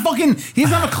 He's not fucking. He's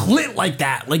not a clit like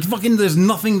that. Like, fucking, there's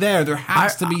nothing there. There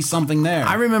has to be something there.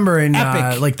 I remember in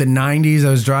Epic. like the 90s,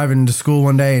 I was driving to school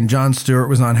one day and Jon Stewart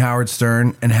was on Howard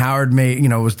Stern, and Howard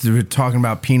was talking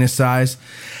about penis size.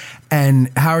 And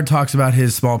Howard talks about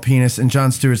his small penis, and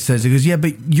Jon Stewart says, he goes, yeah,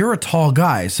 but you're a tall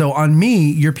guy. So on me,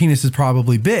 your penis is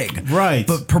probably big. Right.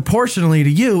 But proportionally to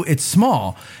you, it's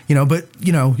small. But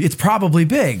it's probably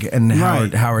big. And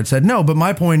Right. Howard said, no, but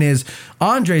my point is,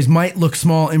 Andre's might look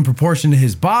small in proportion to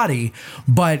his body,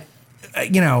 but,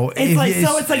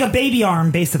 It's like a baby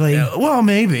arm, basically, well,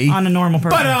 maybe. on a normal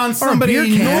person. But on somebody beer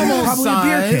can. normal Probably a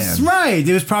beer size, can. right?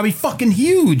 It was probably fucking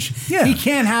huge. Yeah. He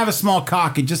can't have a small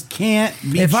cock. It just can't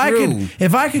be If true.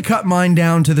 I could cut mine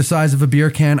down to the size of a beer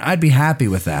can, I'd be happy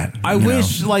with that. I you know?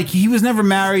 wish, like, he was never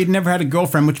married, never had a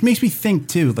girlfriend, which makes me think,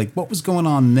 too, like, what was going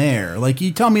on there? Like,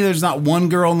 you tell me there's not one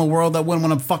girl in the world that wouldn't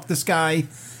want to fuck this guy?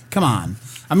 Come on.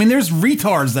 I mean, there's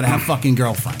retards that have fucking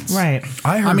girlfriends. right.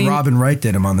 I heard Robin Wright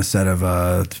did him on the set of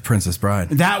Princess Bride.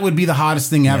 That would be the hottest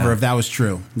thing ever Yeah. if that was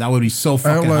true. That would be so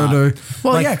fucking hot.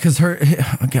 Well, Like, yeah, because her.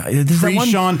 Okay, there's that Free one.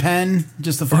 Sean Penn,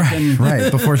 just a fucking... Right,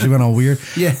 before she went all weird.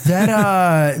 Yeah.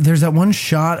 That there's that one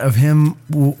shot of him,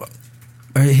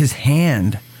 his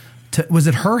hand. Was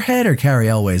it her head or Carrie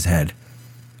Elway's head?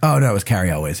 Oh no, it was Carrie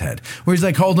Elway's head. Where he's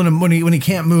like holding him when he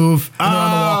can't move. And they're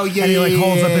on the wall, yeah, and he like yeah,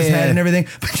 holds up his yeah. head and everything.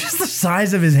 But just the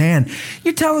size of his hand.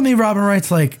 You're telling me Robin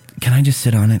Wright's like, can I just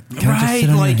sit on it? Can I just sit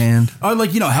on like, your hand? Oh, like,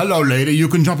 hello, lady, you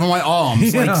can jump on my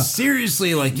arms. Yeah. Like,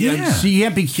 seriously, like, Yeah. so you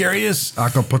can't be curious. I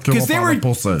can put you up on a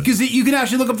pussy. Because you can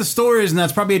actually look up the stories, and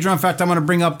that's probably a drum fact I'm going to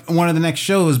bring up in one of the next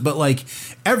shows. But, like,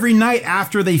 every night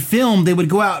after they filmed, they would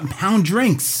go out and pound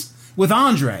drinks with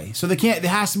Andre. So there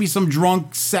has to be some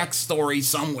drunk sex story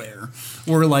somewhere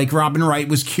where, like, Robin Wright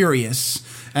was curious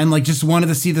and, like, just wanted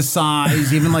to see the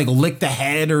size, even, like, lick the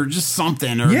head or just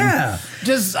something. Or Yeah.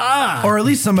 Just, Or at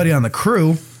least somebody on the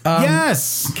crew.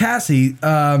 yes. Cassie,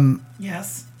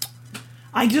 Yes.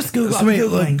 I just Googled. So wait,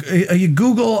 look, you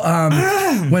Google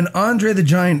when Andre the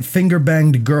Giant finger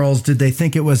banged girls, did they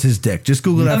think it was his dick? Just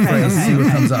Google that phrase and see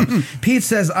what comes up. Pete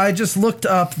says, I just looked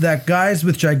up that guys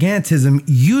with gigantism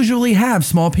usually have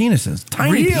small penises.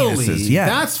 Tiny penises. Yeah.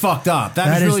 That's fucked up. That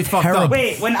That is is really fucked terrible. up.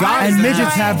 Wait, when God, Andre and the midgets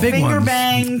Giant have big finger ones.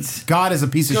 banged God is a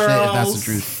piece of shit. If that's the girls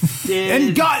truth. did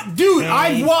And God, dude, they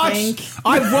I've watched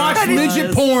think midget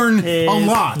was porn a his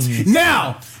lot. penis?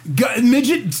 Now,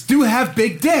 midgets do have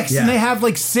big dicks, Yeah. and they have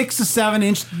like 6 to 7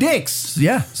 inch dicks.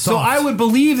 Yeah. So soft. I would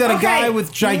believe that a Okay, guy with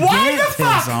Why the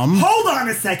fuck? gigantism. Hold on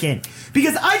a second.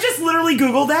 Because I just literally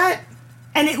Googled that,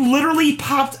 and it literally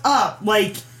popped up.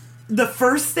 Like, the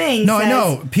first thing No, says, I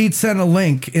know. Pete sent a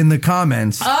link in the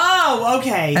comments. Oh,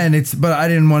 okay. And but I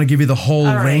didn't want to give you the whole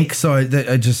All right. link, so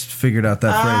I just figured out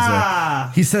that phrase Ah.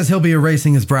 there. He says he'll be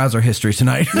erasing his browser history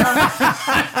tonight.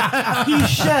 He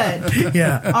should.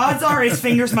 yeah. Odds are his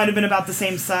fingers might have been about the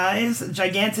same size.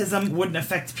 Gigantism wouldn't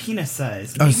affect penis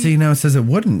size. Oh, see, now it says it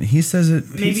wouldn't. He says it.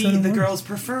 Pete Maybe said it the would. girls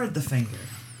preferred the finger.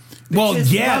 Well,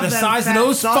 Bitches yeah, love the them size of fat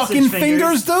those sausage fucking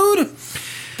fingers, dude.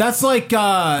 That's like,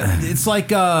 it's like,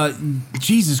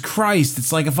 Jesus Christ,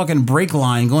 it's like a fucking brake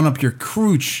line going up your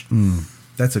crooch.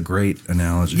 That's a great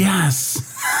analogy.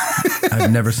 Yes. I've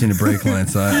never seen a brake line,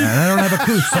 so and I don't have a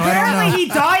cooch, so I don't Apparently, know. he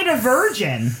died a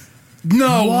virgin.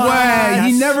 No way.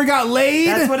 He never got laid?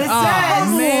 That's what it Oh,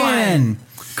 says. man.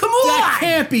 Come That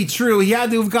can't be true. He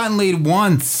had to have gotten laid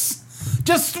once.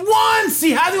 Just once.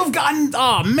 He had to have gotten.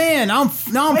 Oh, man. Now I'm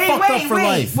fucked up for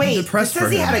life. Wait. It depressed says for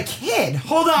he him. had a kid.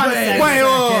 Hold on a second. Wait,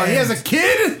 whoa, he has a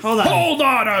kid? Hold on. Hold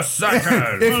on a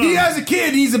second. If he has a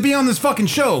kid, he needs to be on this fucking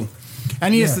show.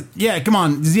 And he has to, come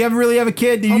on. Does he really have a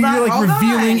kid? You're on, like hold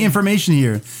revealing on. information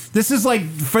here. This is like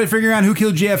figuring out who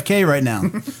killed JFK right now.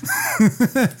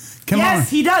 Come Yes, on.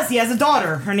 he does. He has a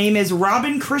daughter. Her name is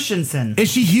Robin Christensen. Is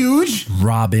she huge?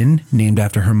 Robin, named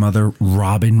after her mother,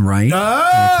 Robin Wright.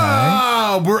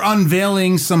 Oh, we're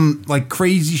unveiling some like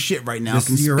crazy shit right now.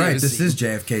 You're right. This Conspiracy. is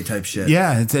JFK type shit.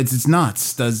 Yeah, it's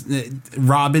nuts. Does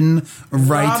Robin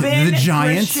Wright Robin the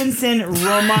giant? Christensen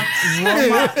Rusimov.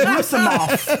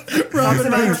 Talks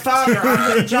about her father,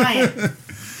 Andre the Giant.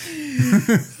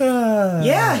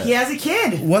 Yeah, he has a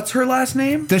kid. What's her last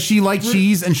name? Does she like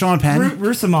cheese and Sean Penn?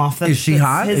 Rusimov. That's, Is she that's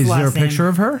hot? his Is there a last name. picture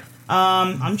of her?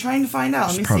 I'm trying to find out.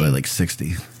 Let me Probably see. like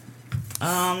 60.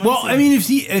 Well, I mean,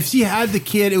 if she had the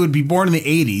kid, it would be born in the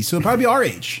 '80s, so it'd probably be our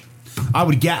age. I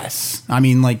would guess. I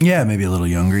mean, like Yeah, maybe a little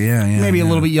younger. Yeah. maybe a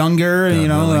little bit younger. You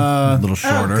know. a little Oh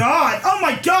shorter. God! Oh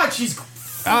my God! She's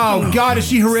Oh God, is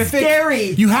she horrific?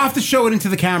 Scary. You have to show it into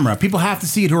the camera. People have to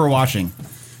see it who are watching.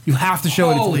 You have to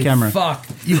show it into the camera. fuck.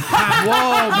 You have.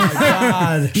 Whoa, my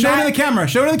God. Show it in the camera.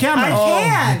 Show it in the camera.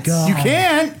 I can't. You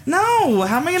can't. No.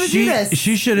 How am I going to do this?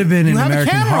 She should have been in have a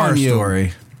American camera Horror on you.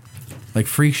 Story. Like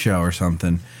Freak Show or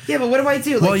something. Yeah, but what do I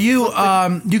do? Well, Like,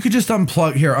 you could just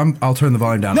unplug. Here, I'll turn the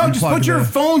volume down. No, just Unplug put your the-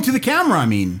 phone to the camera. I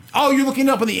mean, oh, you're looking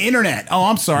up on the internet. Oh,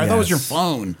 I'm sorry. I thought it was your Yes.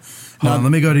 phone. Hold on,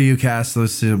 let me go to UCast.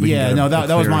 Let's see. If we Yeah, can no, get a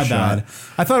that was my clearer shot. bad.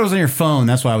 I thought it was on your phone.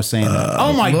 That's why I was saying that.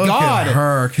 Oh my look at God,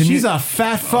 her. Can she's you- a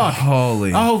fat fuck.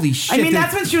 Holy shit! I mean, dude.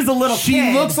 that's when she was a little She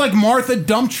kid. looks like Martha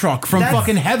Dump Truck from That's-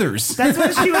 fucking Heathers. That's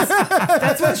when she was.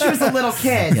 That's when she was a little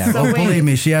kid. Yeah, so well, wait. believe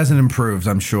me, she hasn't improved.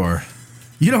 I'm sure.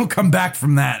 You don't come back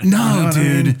from that. No, You know what I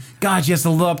dude. mean? God, she has to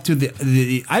live up to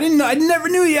the. I didn't know. I never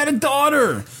knew he had a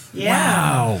daughter. Yeah.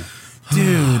 Wow.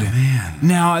 Dude, man.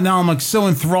 Now I'm like so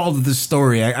enthralled with this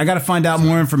story. I got to find out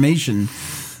more information.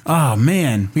 Oh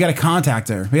man, we got to contact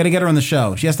her. We got to get her on the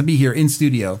show. She has to be here in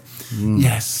studio.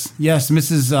 Yes,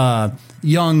 Mrs.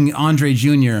 Young Andre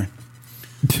Jr.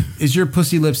 Is your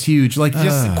pussy lips huge? Like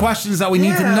just questions that we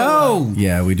need to know.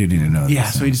 Yeah, we do need to know. Yeah,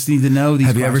 this. so we just need to know these.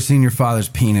 Have you ever questions. seen your father's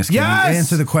penis? Can Yes. you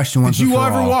answer the question once Did you and for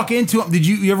ever all? walk into him? Did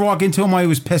you ever walk into him while he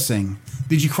was pissing?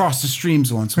 Did you cross the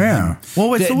streams once? With Yeah. him? Well,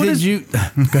 wait, so what did is- you?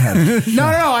 Go ahead. No,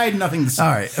 I had nothing to say. All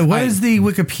right. What does the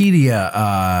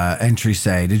Wikipedia entry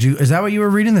say? Is that what you were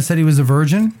reading that said he was a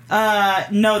virgin?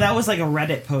 No, that was like a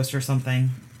Reddit post or something.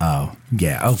 Oh,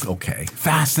 yeah. Oh, okay.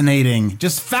 Fascinating,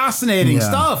 just fascinating Yeah.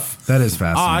 stuff. That is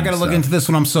fascinating. Oh, I got to look stuff. into this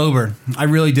when I'm sober. I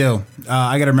really do.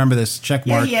 I got to remember this. Check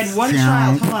Yeah, mark. he had one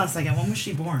child. Hold on a second. When was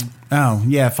she born? Oh,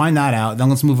 yeah. Find that out. Then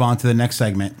let's move on to the next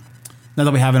segment. Now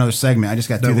that we have another segment, I just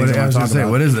got two things I I want was to going talk to say,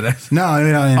 about. what is it?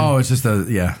 No. Oh, it's just a,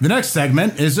 yeah. The next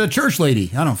segment is a church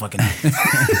lady. I don't fucking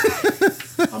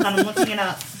know. Hold on, I'm looking it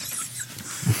up.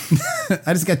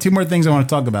 I just got two more things I want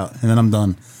to talk about, and then I'm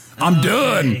done. I'm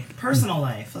done. Okay. Personal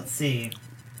life. Let's see.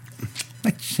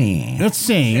 Let's see. Let's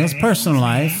see. It's personal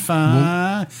life.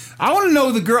 I want to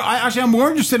know the girl. I'm more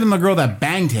interested in the girl that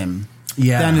banged him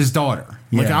Yeah. than his daughter.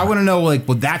 Like, Yeah. I want to know like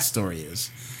what that story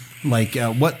is. Like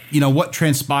what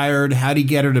transpired? How did he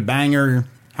get her to bang her?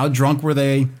 How drunk were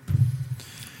they?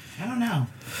 I don't know.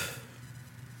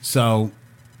 So,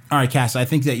 all right, Cass, I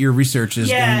think that your research is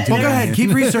going to... Well, go ahead.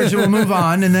 Keep researching. We'll move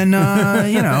on. And then,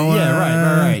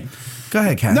 right. Go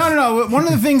ahead, Cass. No. One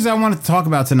of the things I wanted to talk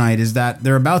about tonight is that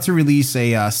they're about to release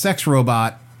a sex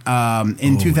robot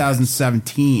in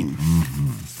 2017.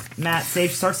 Matt,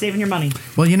 start saving your money.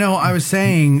 Well, I was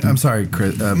saying... I'm sorry,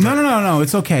 Chris. No.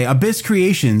 It's okay. Abyss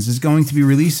Creations is going to be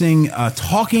releasing a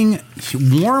talking,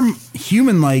 warm,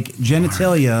 human-like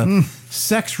genitalia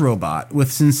sex robot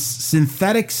with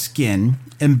synthetic skin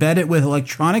embedded with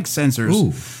electronic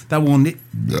sensors that will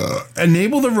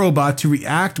enable the robot to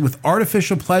react with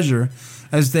artificial pleasure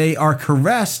as they are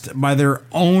caressed by their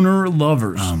owner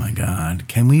lovers. Oh, my God.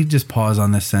 Can we just pause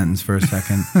on this sentence for a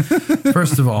second?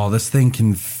 First of all, this thing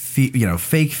can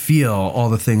fake feel all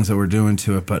the things that we're doing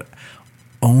to it, but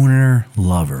owner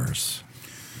lovers.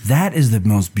 That is the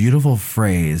most beautiful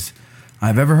phrase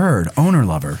I've ever heard. Owner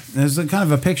lover. There's a kind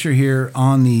of a picture here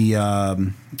on the,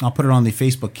 I'll put it on the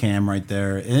Facebook cam right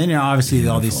there. And then, obviously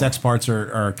all these sex parts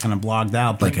are kind of blogged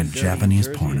out. Like a Japanese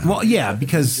porno. Well, yeah,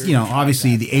 because,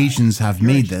 obviously the Asians have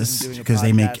made this because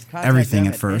they make everything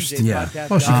at first. Yeah.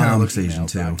 Well, she kind of looks Asian,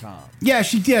 too. Yeah,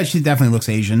 she definitely looks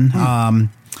Asian.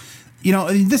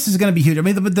 This is going to be huge. I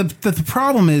mean, the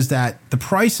problem is that the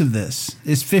price of this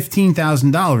is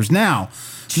 $15,000. Now,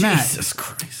 Matt, Jesus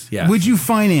Christ. Yeah. Would you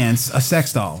finance a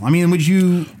sex doll? I mean, would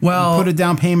you put a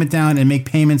down payment down and make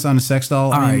payments on a sex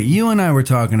doll? All right, you and I were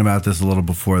talking about this a little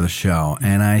before the show,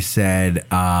 and I said,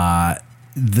 at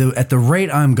the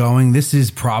rate I'm going, this is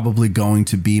probably going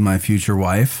to be my future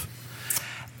wife.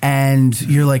 And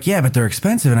you're like, yeah, but they're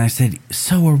expensive. And I said,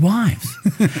 so are wives.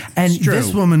 And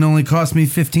this woman only cost me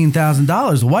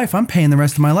 $15,000 a wife. I'm paying the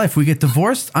rest of my life. We get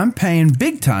divorced, I'm paying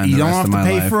big time. You don't have to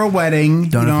pay for a wedding. You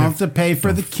don't have to pay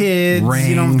for the kids. Ring.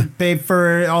 You don't have to pay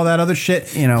for all that other shit.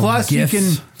 Plus,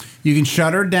 gifts. you can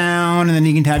shut her down, and then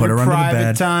you can have your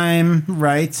private time,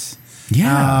 right?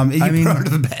 Yeah, put her under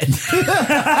the bed.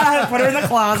 Put her in the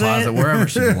closet, wherever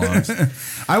she belongs.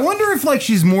 I wonder if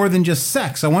she's more than just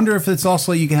sex. I wonder if it's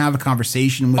also you can have a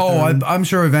conversation with her. I'm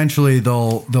sure eventually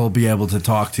they'll be able to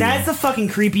talk to you. That's the fucking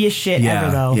creepiest shit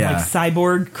ever, though. Yeah. Like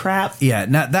cyborg crap. Yeah,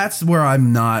 that's where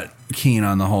I'm not keen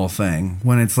on the whole thing,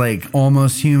 when it's like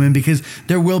almost human, because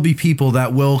there will be people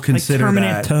that will consider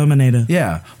that Terminator.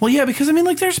 Yeah. Well, yeah, because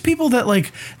there's people that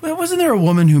wasn't there a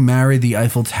woman who married the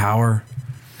Eiffel Tower?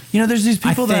 There's these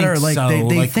people that are like,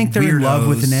 they think they're in love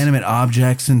with inanimate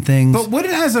objects and things. But what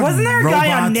it has wasn't there a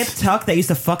guy on Nip Tuck that used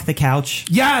to fuck the couch?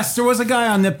 Yes, there was a guy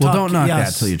on Nip Tuck. Well, don't knock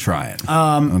that till you try it.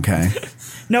 Okay.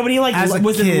 No, but he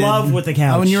was kid, in love with the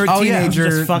couch. When you're a teenager,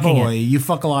 just fucking boy, it. you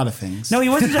fuck a lot of things. No, he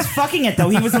wasn't just fucking it though.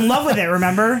 He was in love with it.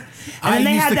 Remember? And then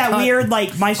they had that weird My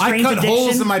Strange I cut Addiction.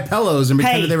 holes in my pillows and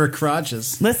pretended they were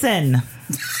crotches. Listen.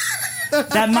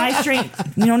 That My Strange,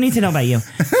 you don't need to know about you.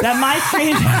 That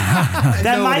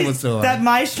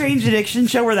My Strange Addiction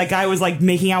show where that guy was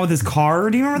making out with his car.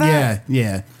 Do you remember that?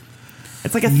 Yeah.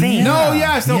 It's like a thing. No,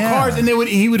 yes, cars, and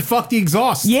he would fuck the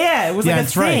exhaust. Yeah, it was like a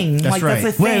thing. That's right.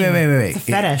 That's a thing. Wait. It's a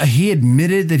fetish. He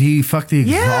admitted that he fucked the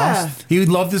exhaust? Yeah. He would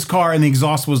love this car, and the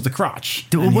exhaust was the crotch.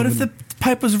 What if the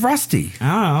pipe was rusty?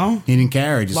 I don't know. He didn't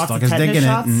care. He just stuck his dick in it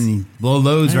and he blow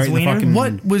loads right in the fucking...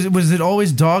 What was it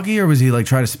always doggy, or was he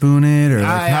try to spoon it, or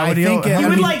how would he? He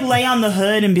would lay on the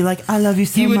hood and be like, "I love you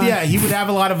so much." Yeah, he would have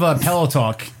a lot of pillow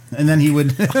talk, and then he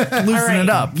would loosen it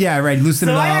up. Yeah, right. Loosen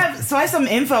it up. So I have some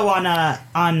info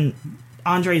on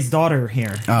Andre's daughter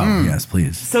here. Oh yes,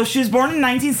 please. So she was born in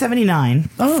 1979.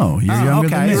 Oh, you're younger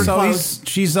than me. So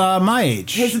she's my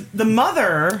age.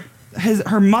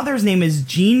 Her mother's name is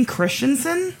Jean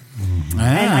Christensen.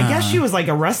 And I guess she was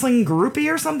a wrestling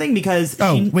groupie or something because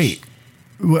wait.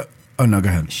 What? Oh no, go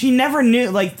ahead. She never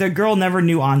knew, the girl never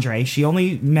knew Andre. She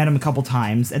only met him a couple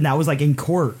times, and that was in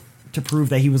court to prove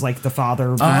that he was the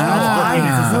father of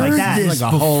stuff like that. It's a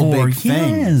whole big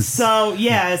thing. Yes. So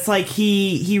yeah, it's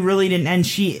he really didn't, and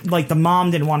she the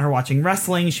mom didn't want her watching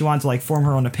wrestling. She wanted to form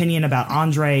her own opinion about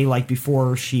Andre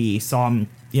before she saw him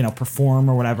perform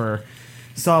or whatever.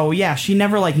 So yeah, she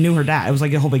never knew her dad. It was a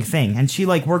whole big thing, and she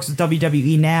works with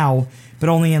WWE now, but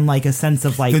only in a sense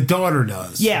of the daughter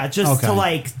does. Yeah, just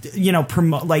to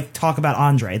promote, talk about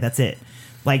Andre. That's it.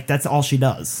 That's all she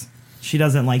does. She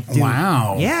doesn't do.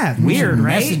 Wow. Yeah, weird,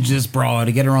 right? Message this broad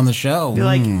to get her on the show. Be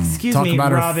excuse talk me,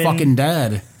 about Robin, her fucking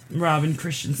dad. Robin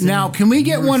Christensen. Now, can we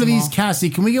get one of these, Cassie?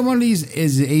 Can we get one of these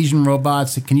Asian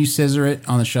robots? Can you scissor it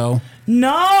on the show?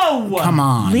 No! Come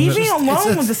on. Leave me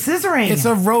alone with the scissoring. It's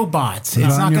a robot. It's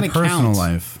not going to count. Personal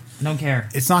life. Don't care.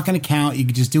 It's not going to count. You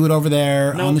can just do it over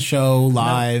there on the show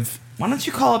live. Why don't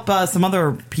you call up some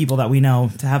other people that we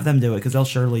know to have them do it? Because they'll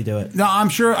surely do it. No, I'm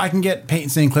sure I can get Peyton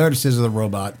St. Clair to scissor the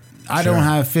robot. I don't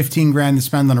have 15 grand to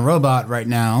spend on a robot right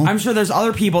now. I'm sure there's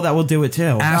other people that will do it too.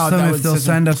 Ask that them if would they'll scissor-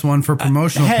 send us one for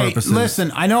promotional Hey, purposes.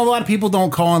 listen, I know a lot of people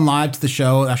don't call in live to the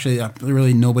show. Actually,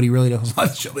 really, nobody really does live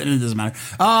to the show, but it doesn't matter.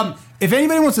 If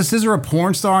anybody wants to scissor a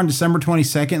porn star on December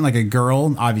 22nd, like a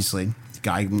girl, obviously, the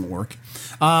guy won't work.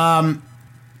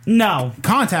 No.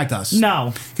 Contact us.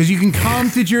 No. Because you can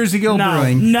come to Jersey Gill No.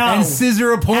 Brewing No. and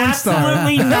scissor a porn star.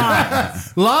 Absolutely not.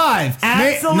 Live.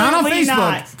 Absolutely not on Facebook.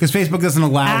 not. Because Facebook doesn't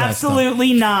allow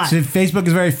Absolutely that stuff. not. So Facebook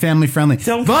is very family friendly.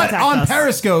 Don't but contact on us.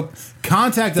 Periscope,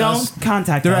 contact us. Don't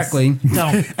contact directly. us.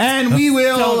 Don't. And we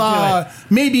will Don't do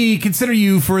maybe consider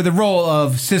you for the role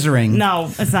of scissoring.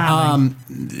 No, it's not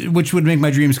happening. Which would make my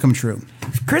dreams come true.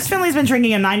 Chris Finley's been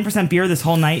drinking a 9% beer this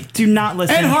whole night. Do not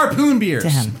listen. And harpoon beers. to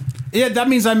him. Yeah, that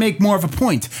means I make more of a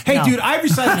point. Hey, No. dude, I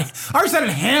recited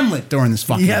Hamlet during this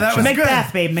fucking Yeah, that show. was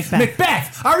Macbeth, babe. Macbeth.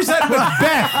 Macbeth. I recited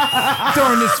Macbeth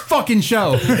during this fucking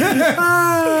show.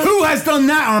 Who has done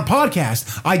that on a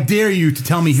podcast? I dare you to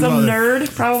tell me who. Some other-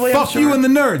 nerd, probably. I'm Fuck sure. you and the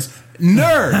nerds.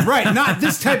 Nerd, right? Not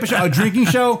this type of show. A drinking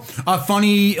show, a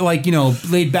funny,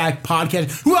 laid back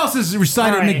podcast. Who else has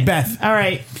recited All right. Macbeth? All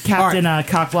right, Captain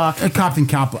Cockblock. Captain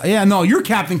Copblock. Yeah, no, you're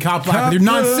Captain Copblock with your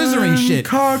non-scissoring shit.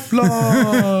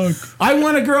 Cockblock. I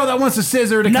want a girl that wants to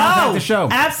scissor to contact No, the show.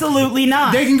 absolutely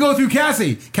not. They can go through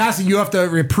Cassie. Cassie, you have to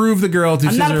reprove the girl to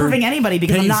I'm scissor. not approving anybody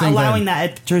because I'm Peyton not St. Clair. allowing that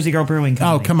at Jersey Girl Brewing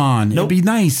Company. Oh, come on. Nope. It'd be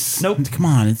nice. Nope. Come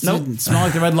on. It Nope. smells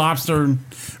like the Red Lobster.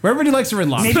 Everybody likes the Red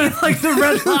Lobster. Maybe Like the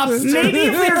Red Lobster. Maybe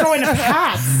if we were going to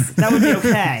Pat's, that would be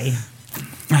okay.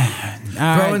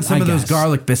 Throw in some of those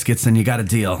garlic biscuits and you got a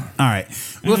deal. All right.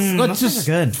 Let's those just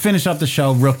are good. finish up the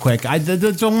show real quick.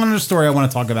 There's one other story I want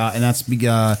to talk about, and that's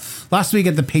last week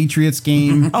at the Patriots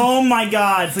game. Oh my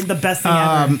God, it's like the best thing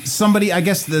ever. Somebody, I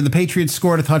guess the Patriots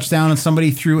scored a touchdown, and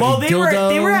somebody threw Well, a they were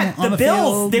dildo at on the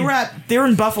field. Bills. They were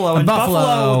in Buffalo. And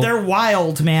Buffalo. they're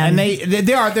wild, man. And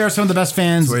they are some of the best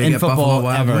fans Where you in get football Buffalo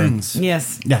Wild ever. Wings.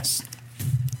 yes. Yes.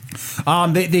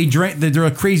 They drink.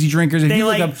 They're crazy drinkers. If They, you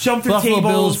look like, up jump through Buffalo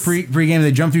tables. Bills pregame,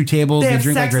 they jump through tables. They have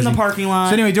drink sex like in crazy. the parking lot.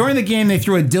 So anyway, during the game, they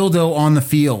threw a dildo on the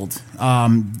field.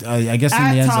 I guess in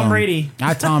At the end Tom zone. Brady.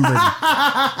 At Tom Brady.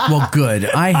 Well, good.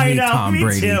 I I hate know, Tom me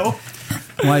Brady. too.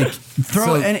 Like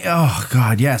Throw any. Oh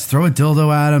God, yes. Throw a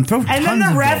dildo at him. Throw And then tons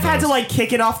the of ref had dildos. to like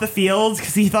kick it off the field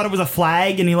because he thought it was a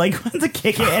flag, and he like went to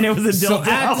kick it, and it was a So dildo.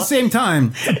 at the same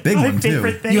time, big My one too.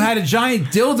 favorite thing. you had a giant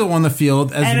dildo on the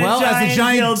field as And a well as a giant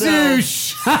giant dildo.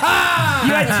 douche. You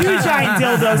had two giant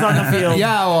dildos on the field.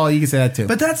 Yeah, well, you can say that too.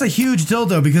 But that's a huge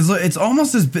dildo because look, it's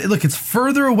almost as big. Look, it's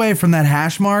further away from that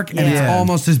hash mark, and it's Yeah.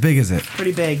 almost as big as it.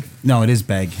 Pretty big. no, it is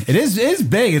big. It is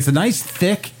big. It's a nice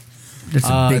thick. It's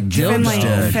a big dildo.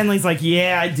 dildo. Finley's like,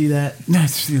 yeah, I'd do that.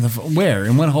 Where?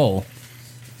 In what hole?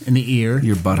 In the ear?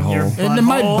 Your butthole. Your In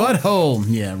my butthole. butthole.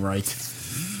 Yeah, right.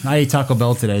 I ate Taco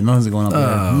Bell today. Nothing's going up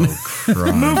there.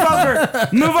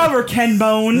 Move over, Ken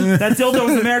Bone. That dildo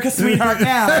is America's sweetheart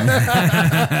now.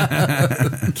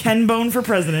 Ken Bone for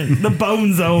president. The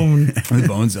Bone Zone. The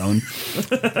Bone Zone.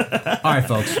 All right,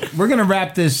 folks. We're going to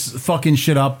wrap this fucking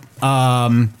shit up.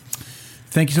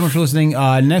 Thank you so much for listening.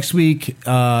 Next week, do we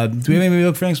have anybody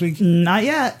look for next week? Not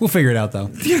yet. We'll figure it out, though.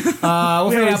 We'll figure it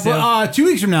always do. out. But, 2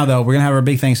 weeks from now, though, we're going to have our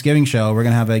big Thanksgiving show. We're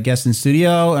going to have a guest in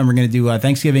studio, and we're going to do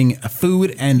Thanksgiving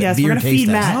food and Yes, beer we're gonna taste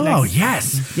feed test. Matt. Oh Next.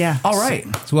 yes. Yeah. All right.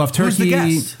 So we'll have Who's the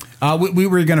turkey. guest? We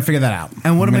were going to figure that out.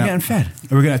 And what am I We're getting gonna- fed?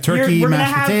 We're going to have turkey, We're gonna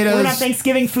mashed have potatoes.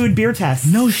 Thanksgiving food beer test.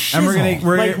 No shit. and we're going to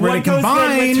Like we're what gonna goes good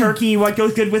combine with turkey, what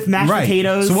goes good with mashed Right.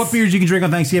 potatoes. So what beers you can drink on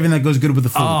Thanksgiving that goes good with the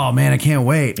food? Oh man, I can't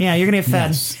wait. Yeah, you're gonna get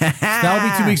fed. So that'll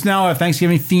be 2 weeks now. A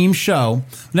Thanksgiving themed show.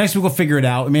 Next week we'll figure it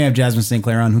out. We may have Jasmine St.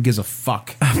 Clair on. Who gives a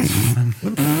fuck?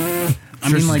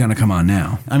 Sure, she's gonna come on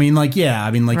now. Right. she's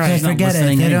not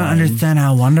listening anyway.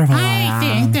 how wonderful I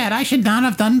think that I should not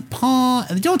have done porn.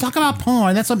 Don't talk about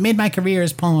porn. That's what made my career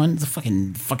is porn. It's a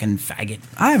fucking faggot.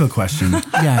 I have a question.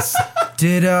 Yes.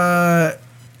 Did God,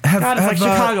 it's like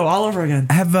Chicago all over again.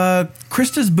 have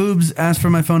Krista's boobs asked for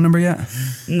my phone number yet?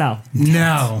 No.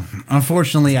 No.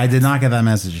 Unfortunately, I did not get that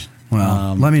message.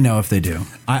 Well, let me know if they do.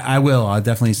 I will. I'll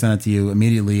definitely send it to you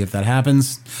immediately if that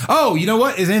happens. Oh, you know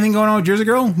what? Is anything going on with Jersey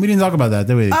Girl? We didn't talk about that,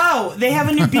 did we? Oh, they have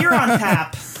a new beer on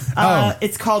tap. Oh.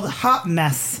 It's called Hop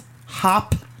Mess.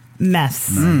 Hop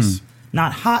Mess.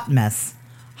 Not Hot Mess.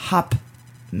 Hop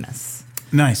Mess.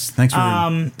 Nice. Thanks for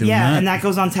doing Yeah, that. and that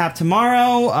goes on tap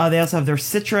tomorrow. They also have their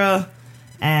Citra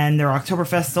and their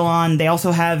Oktoberfest still on. They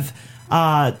also have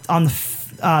on the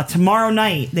tomorrow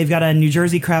night, they've got a New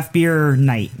Jersey craft beer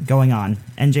night going on,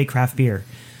 NJ Craft Beer.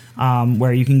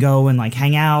 where you can go and like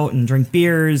hang out and drink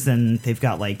beers, and they've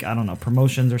got like, I don't know,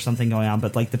 promotions or something going on,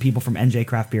 but like the people from NJ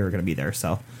Craft Beer are going to be there.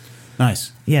 So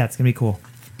Nice. yeah, it's going to be cool.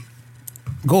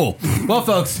 Cool. Well,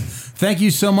 folks, thank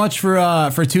you so much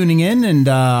for tuning in and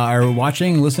or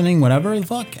watching, listening, whatever the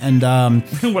fuck, and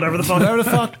Whatever the fuck. whatever the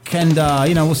fuck, and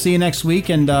we'll see you next week,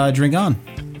 and drink on.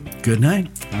 Good night.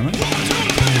 All right.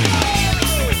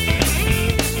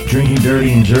 Drinking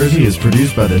Dirty in Jersey is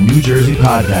produced by the New Jersey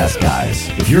Podcast Guys.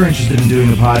 If you're interested in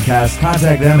doing a podcast,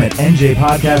 contact them at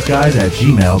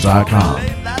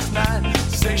njpodcastguys@gmail.com.